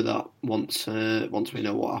happens with that once we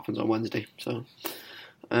know what happens on Wednesday. So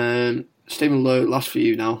Stephen Lowe, last for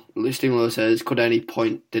you now. Stephen Lowe says, could any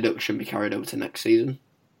point deduction be carried over to next season?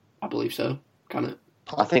 I believe so. Can it?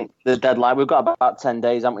 I think the deadline, we've got about 10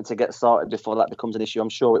 days, haven't we, to get started before that becomes an issue. I'm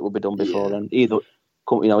sure it will be done before then. Either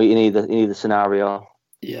in either scenario.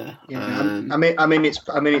 Yeah. I mean,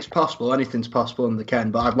 it's possible. Anything's possible in the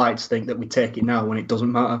can, but I'd like to think that we take it now when it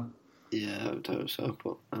doesn't matter. Yeah, I would hope so.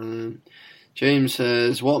 But James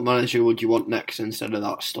says, what manager would you want next instead of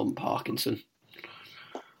that stump Parkinson?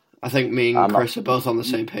 I think me and Chris are both on the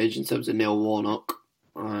same page in terms of Neil Warnock.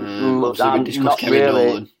 Obviously, we discussed Kevin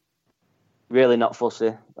Nolan. Really not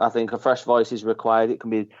fussy. I think a fresh voice is required. It can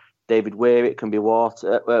be David Weir, it can be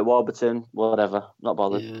Warburton, whatever. Not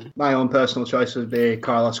bothered. Yeah. My own personal choice would be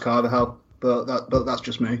Carlos Carvajal, but that's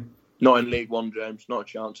just me. Not in League One, James. Not a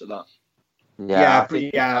chance of that.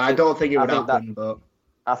 I don't think it would happen. But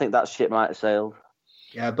I think that ship might have sailed.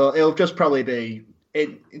 Yeah, but it'll just probably be,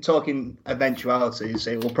 in talking eventualities,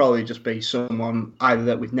 it will probably just be someone either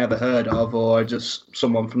that we've never heard of or just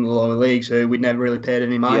someone from the lower leagues who we'd never really paid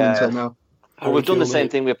any mind until now. Well, we've done the same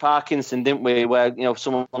thing with Parkinson, didn't we? Where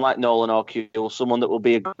someone like Nolan or Kuhl, someone that will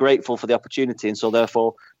be grateful for the opportunity, and so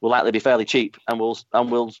therefore will likely be fairly cheap, and we'll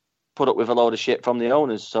put up with a load of shit from the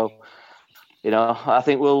owners. So, I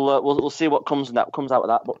think we'll see what comes out of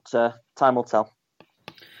that, but time will tell.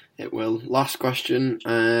 It will. Last question.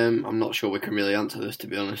 I'm not sure we can really answer this, to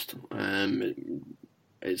be honest.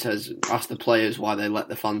 It says, ask the players why they let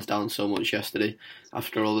the fans down so much yesterday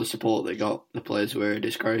after all the support they got. The players were a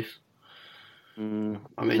disgrace.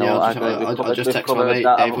 I'll just text my mate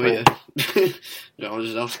Dave Wheater. I'll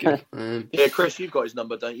just ask him. Chris, you've got his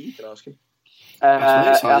number, don't you? You can ask him.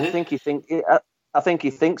 I think he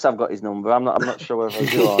thinks I've got his number. I'm not sure whether I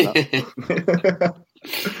do or not.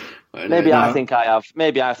 Maybe I think I have.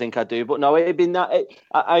 Maybe I think I do. But no, it'd be that.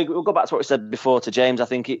 I will go back to what we said before to James. I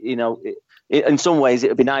think it in some ways, it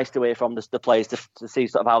would be nice to hear from the players to see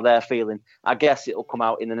sort of how they're feeling. I guess it'll come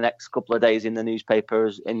out in the next couple of days in the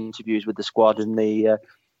newspapers, interviews with the squad and the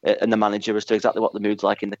manager as to exactly what the mood's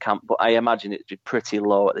like in the camp. But I imagine it'd be pretty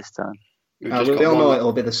low at this time. We all know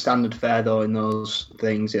it'll be the standard fare, though, in those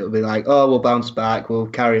things. It'll be like, oh, we'll bounce back, we'll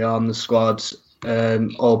carry on, the squad's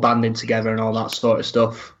all banding together and all that sort of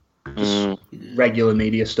stuff. Just regular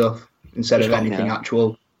media stuff instead of anything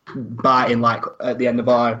actual biting, like at the end of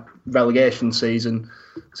our relegation season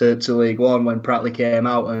to League One when Pratley came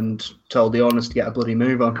out and told the owners to get a bloody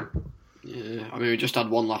move on. Yeah, I mean, we just had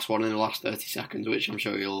one last one in the last 30 seconds, which I'm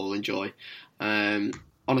sure you'll all enjoy. On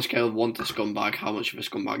a scale of 1 to scumbag, how much of a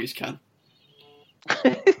scumbag is Ken?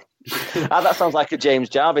 That sounds like a James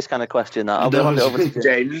Jarvis kind of question. That I'll hand it over to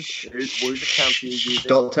James. What account are you using?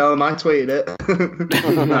 Don't tell him I tweeted it.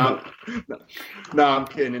 No, I'm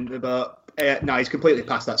kidding. But no, he's completely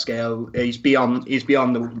past that scale. He's beyond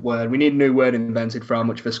the word. We need a new word invented for how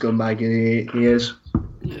much of a scumbag he is.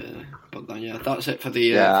 Yeah, but then that's it for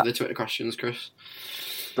the Twitter questions, Chris.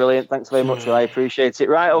 Brilliant. Thanks very much. I appreciate it.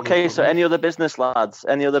 Right. Okay. So, any other business, lads?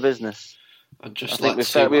 Any other business? I'd just like to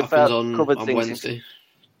see what happens on Wednesday.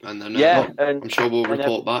 And then I'm sure we'll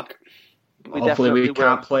report back. Hopefully we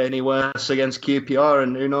can't play any worse against QPR,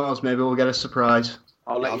 and who knows, maybe we'll get a surprise.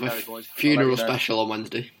 I'll let you know, boys. Funeral special on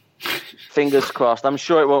Wednesday. Fingers crossed. I'm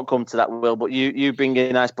sure it won't come to that, Will, but you bring in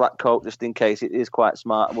a nice black coat just in case. It is quite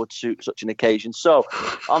smart and would suit such an occasion. So,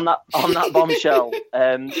 on that bombshell,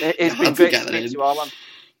 it's been great to speak to you all. Of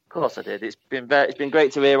course I did. It's been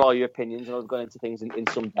great to hear all your opinions, and I was going into things in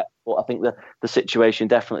some depth, but I think the situation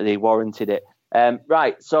definitely warranted it.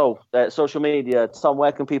 Right, so social media. Tom,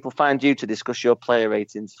 where can people find you to discuss your player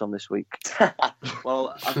ratings from this week?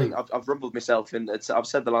 Well, I think I've rumbled myself in. I've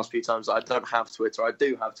said the last few times that I don't have Twitter. I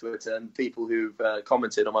do have Twitter, and people who've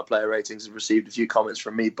commented on my player ratings have received a few comments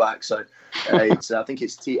from me back. So I think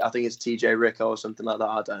it's TJ Rico or something like that.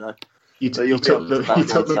 I don't know. You took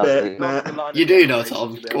the bit, Matt. You do know,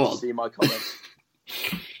 Tom. Go on. See my comments.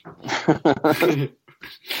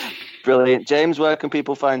 Brilliant, James. Where can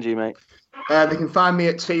people find you, mate? They can find me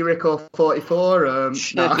at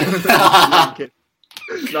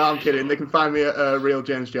TRico44. No, I'm kidding. They can find me at Real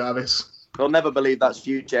James Jarvis. They'll never believe that's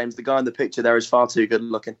you, James. The guy in the picture there is far too good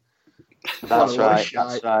looking. That's right.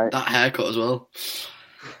 That haircut as well.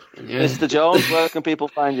 Yeah. Mr. Jones, where can people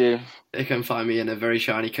find you? They can find me in a very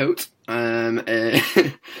shiny coat.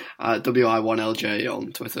 WI1LJ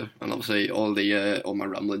on Twitter, and obviously all my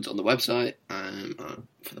ramblings on the website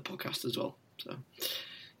for the podcast as well. So,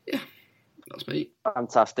 yeah. That's me.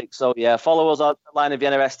 Fantastic. So, follow us at Line of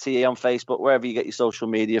Vienna STE on Facebook, wherever you get your social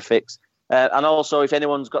media fix. And also, if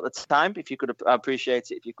anyone's got the time, if you could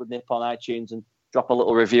appreciate it, if you could nip on iTunes and drop a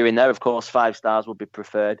little review in there. Of course, 5 stars would be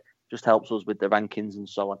preferred. Just helps us with the rankings and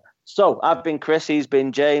so on. So, I've been Chris, he's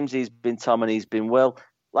been James, he's been Tom, and he's been Will.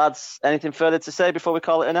 Lads, anything further to say before we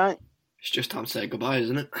call it a night? It's just time to say goodbye,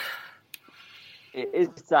 isn't it? It is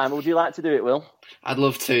time. Would you like to do it, Will? I'd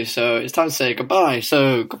love to. So it's time to say goodbye.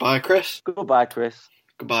 So goodbye, Chris. Goodbye, Chris.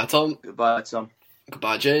 Goodbye, Tom. Goodbye, Tom.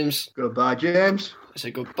 Goodbye, James. Goodbye, James. I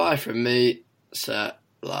say goodbye from me. C'est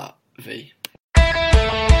la vie.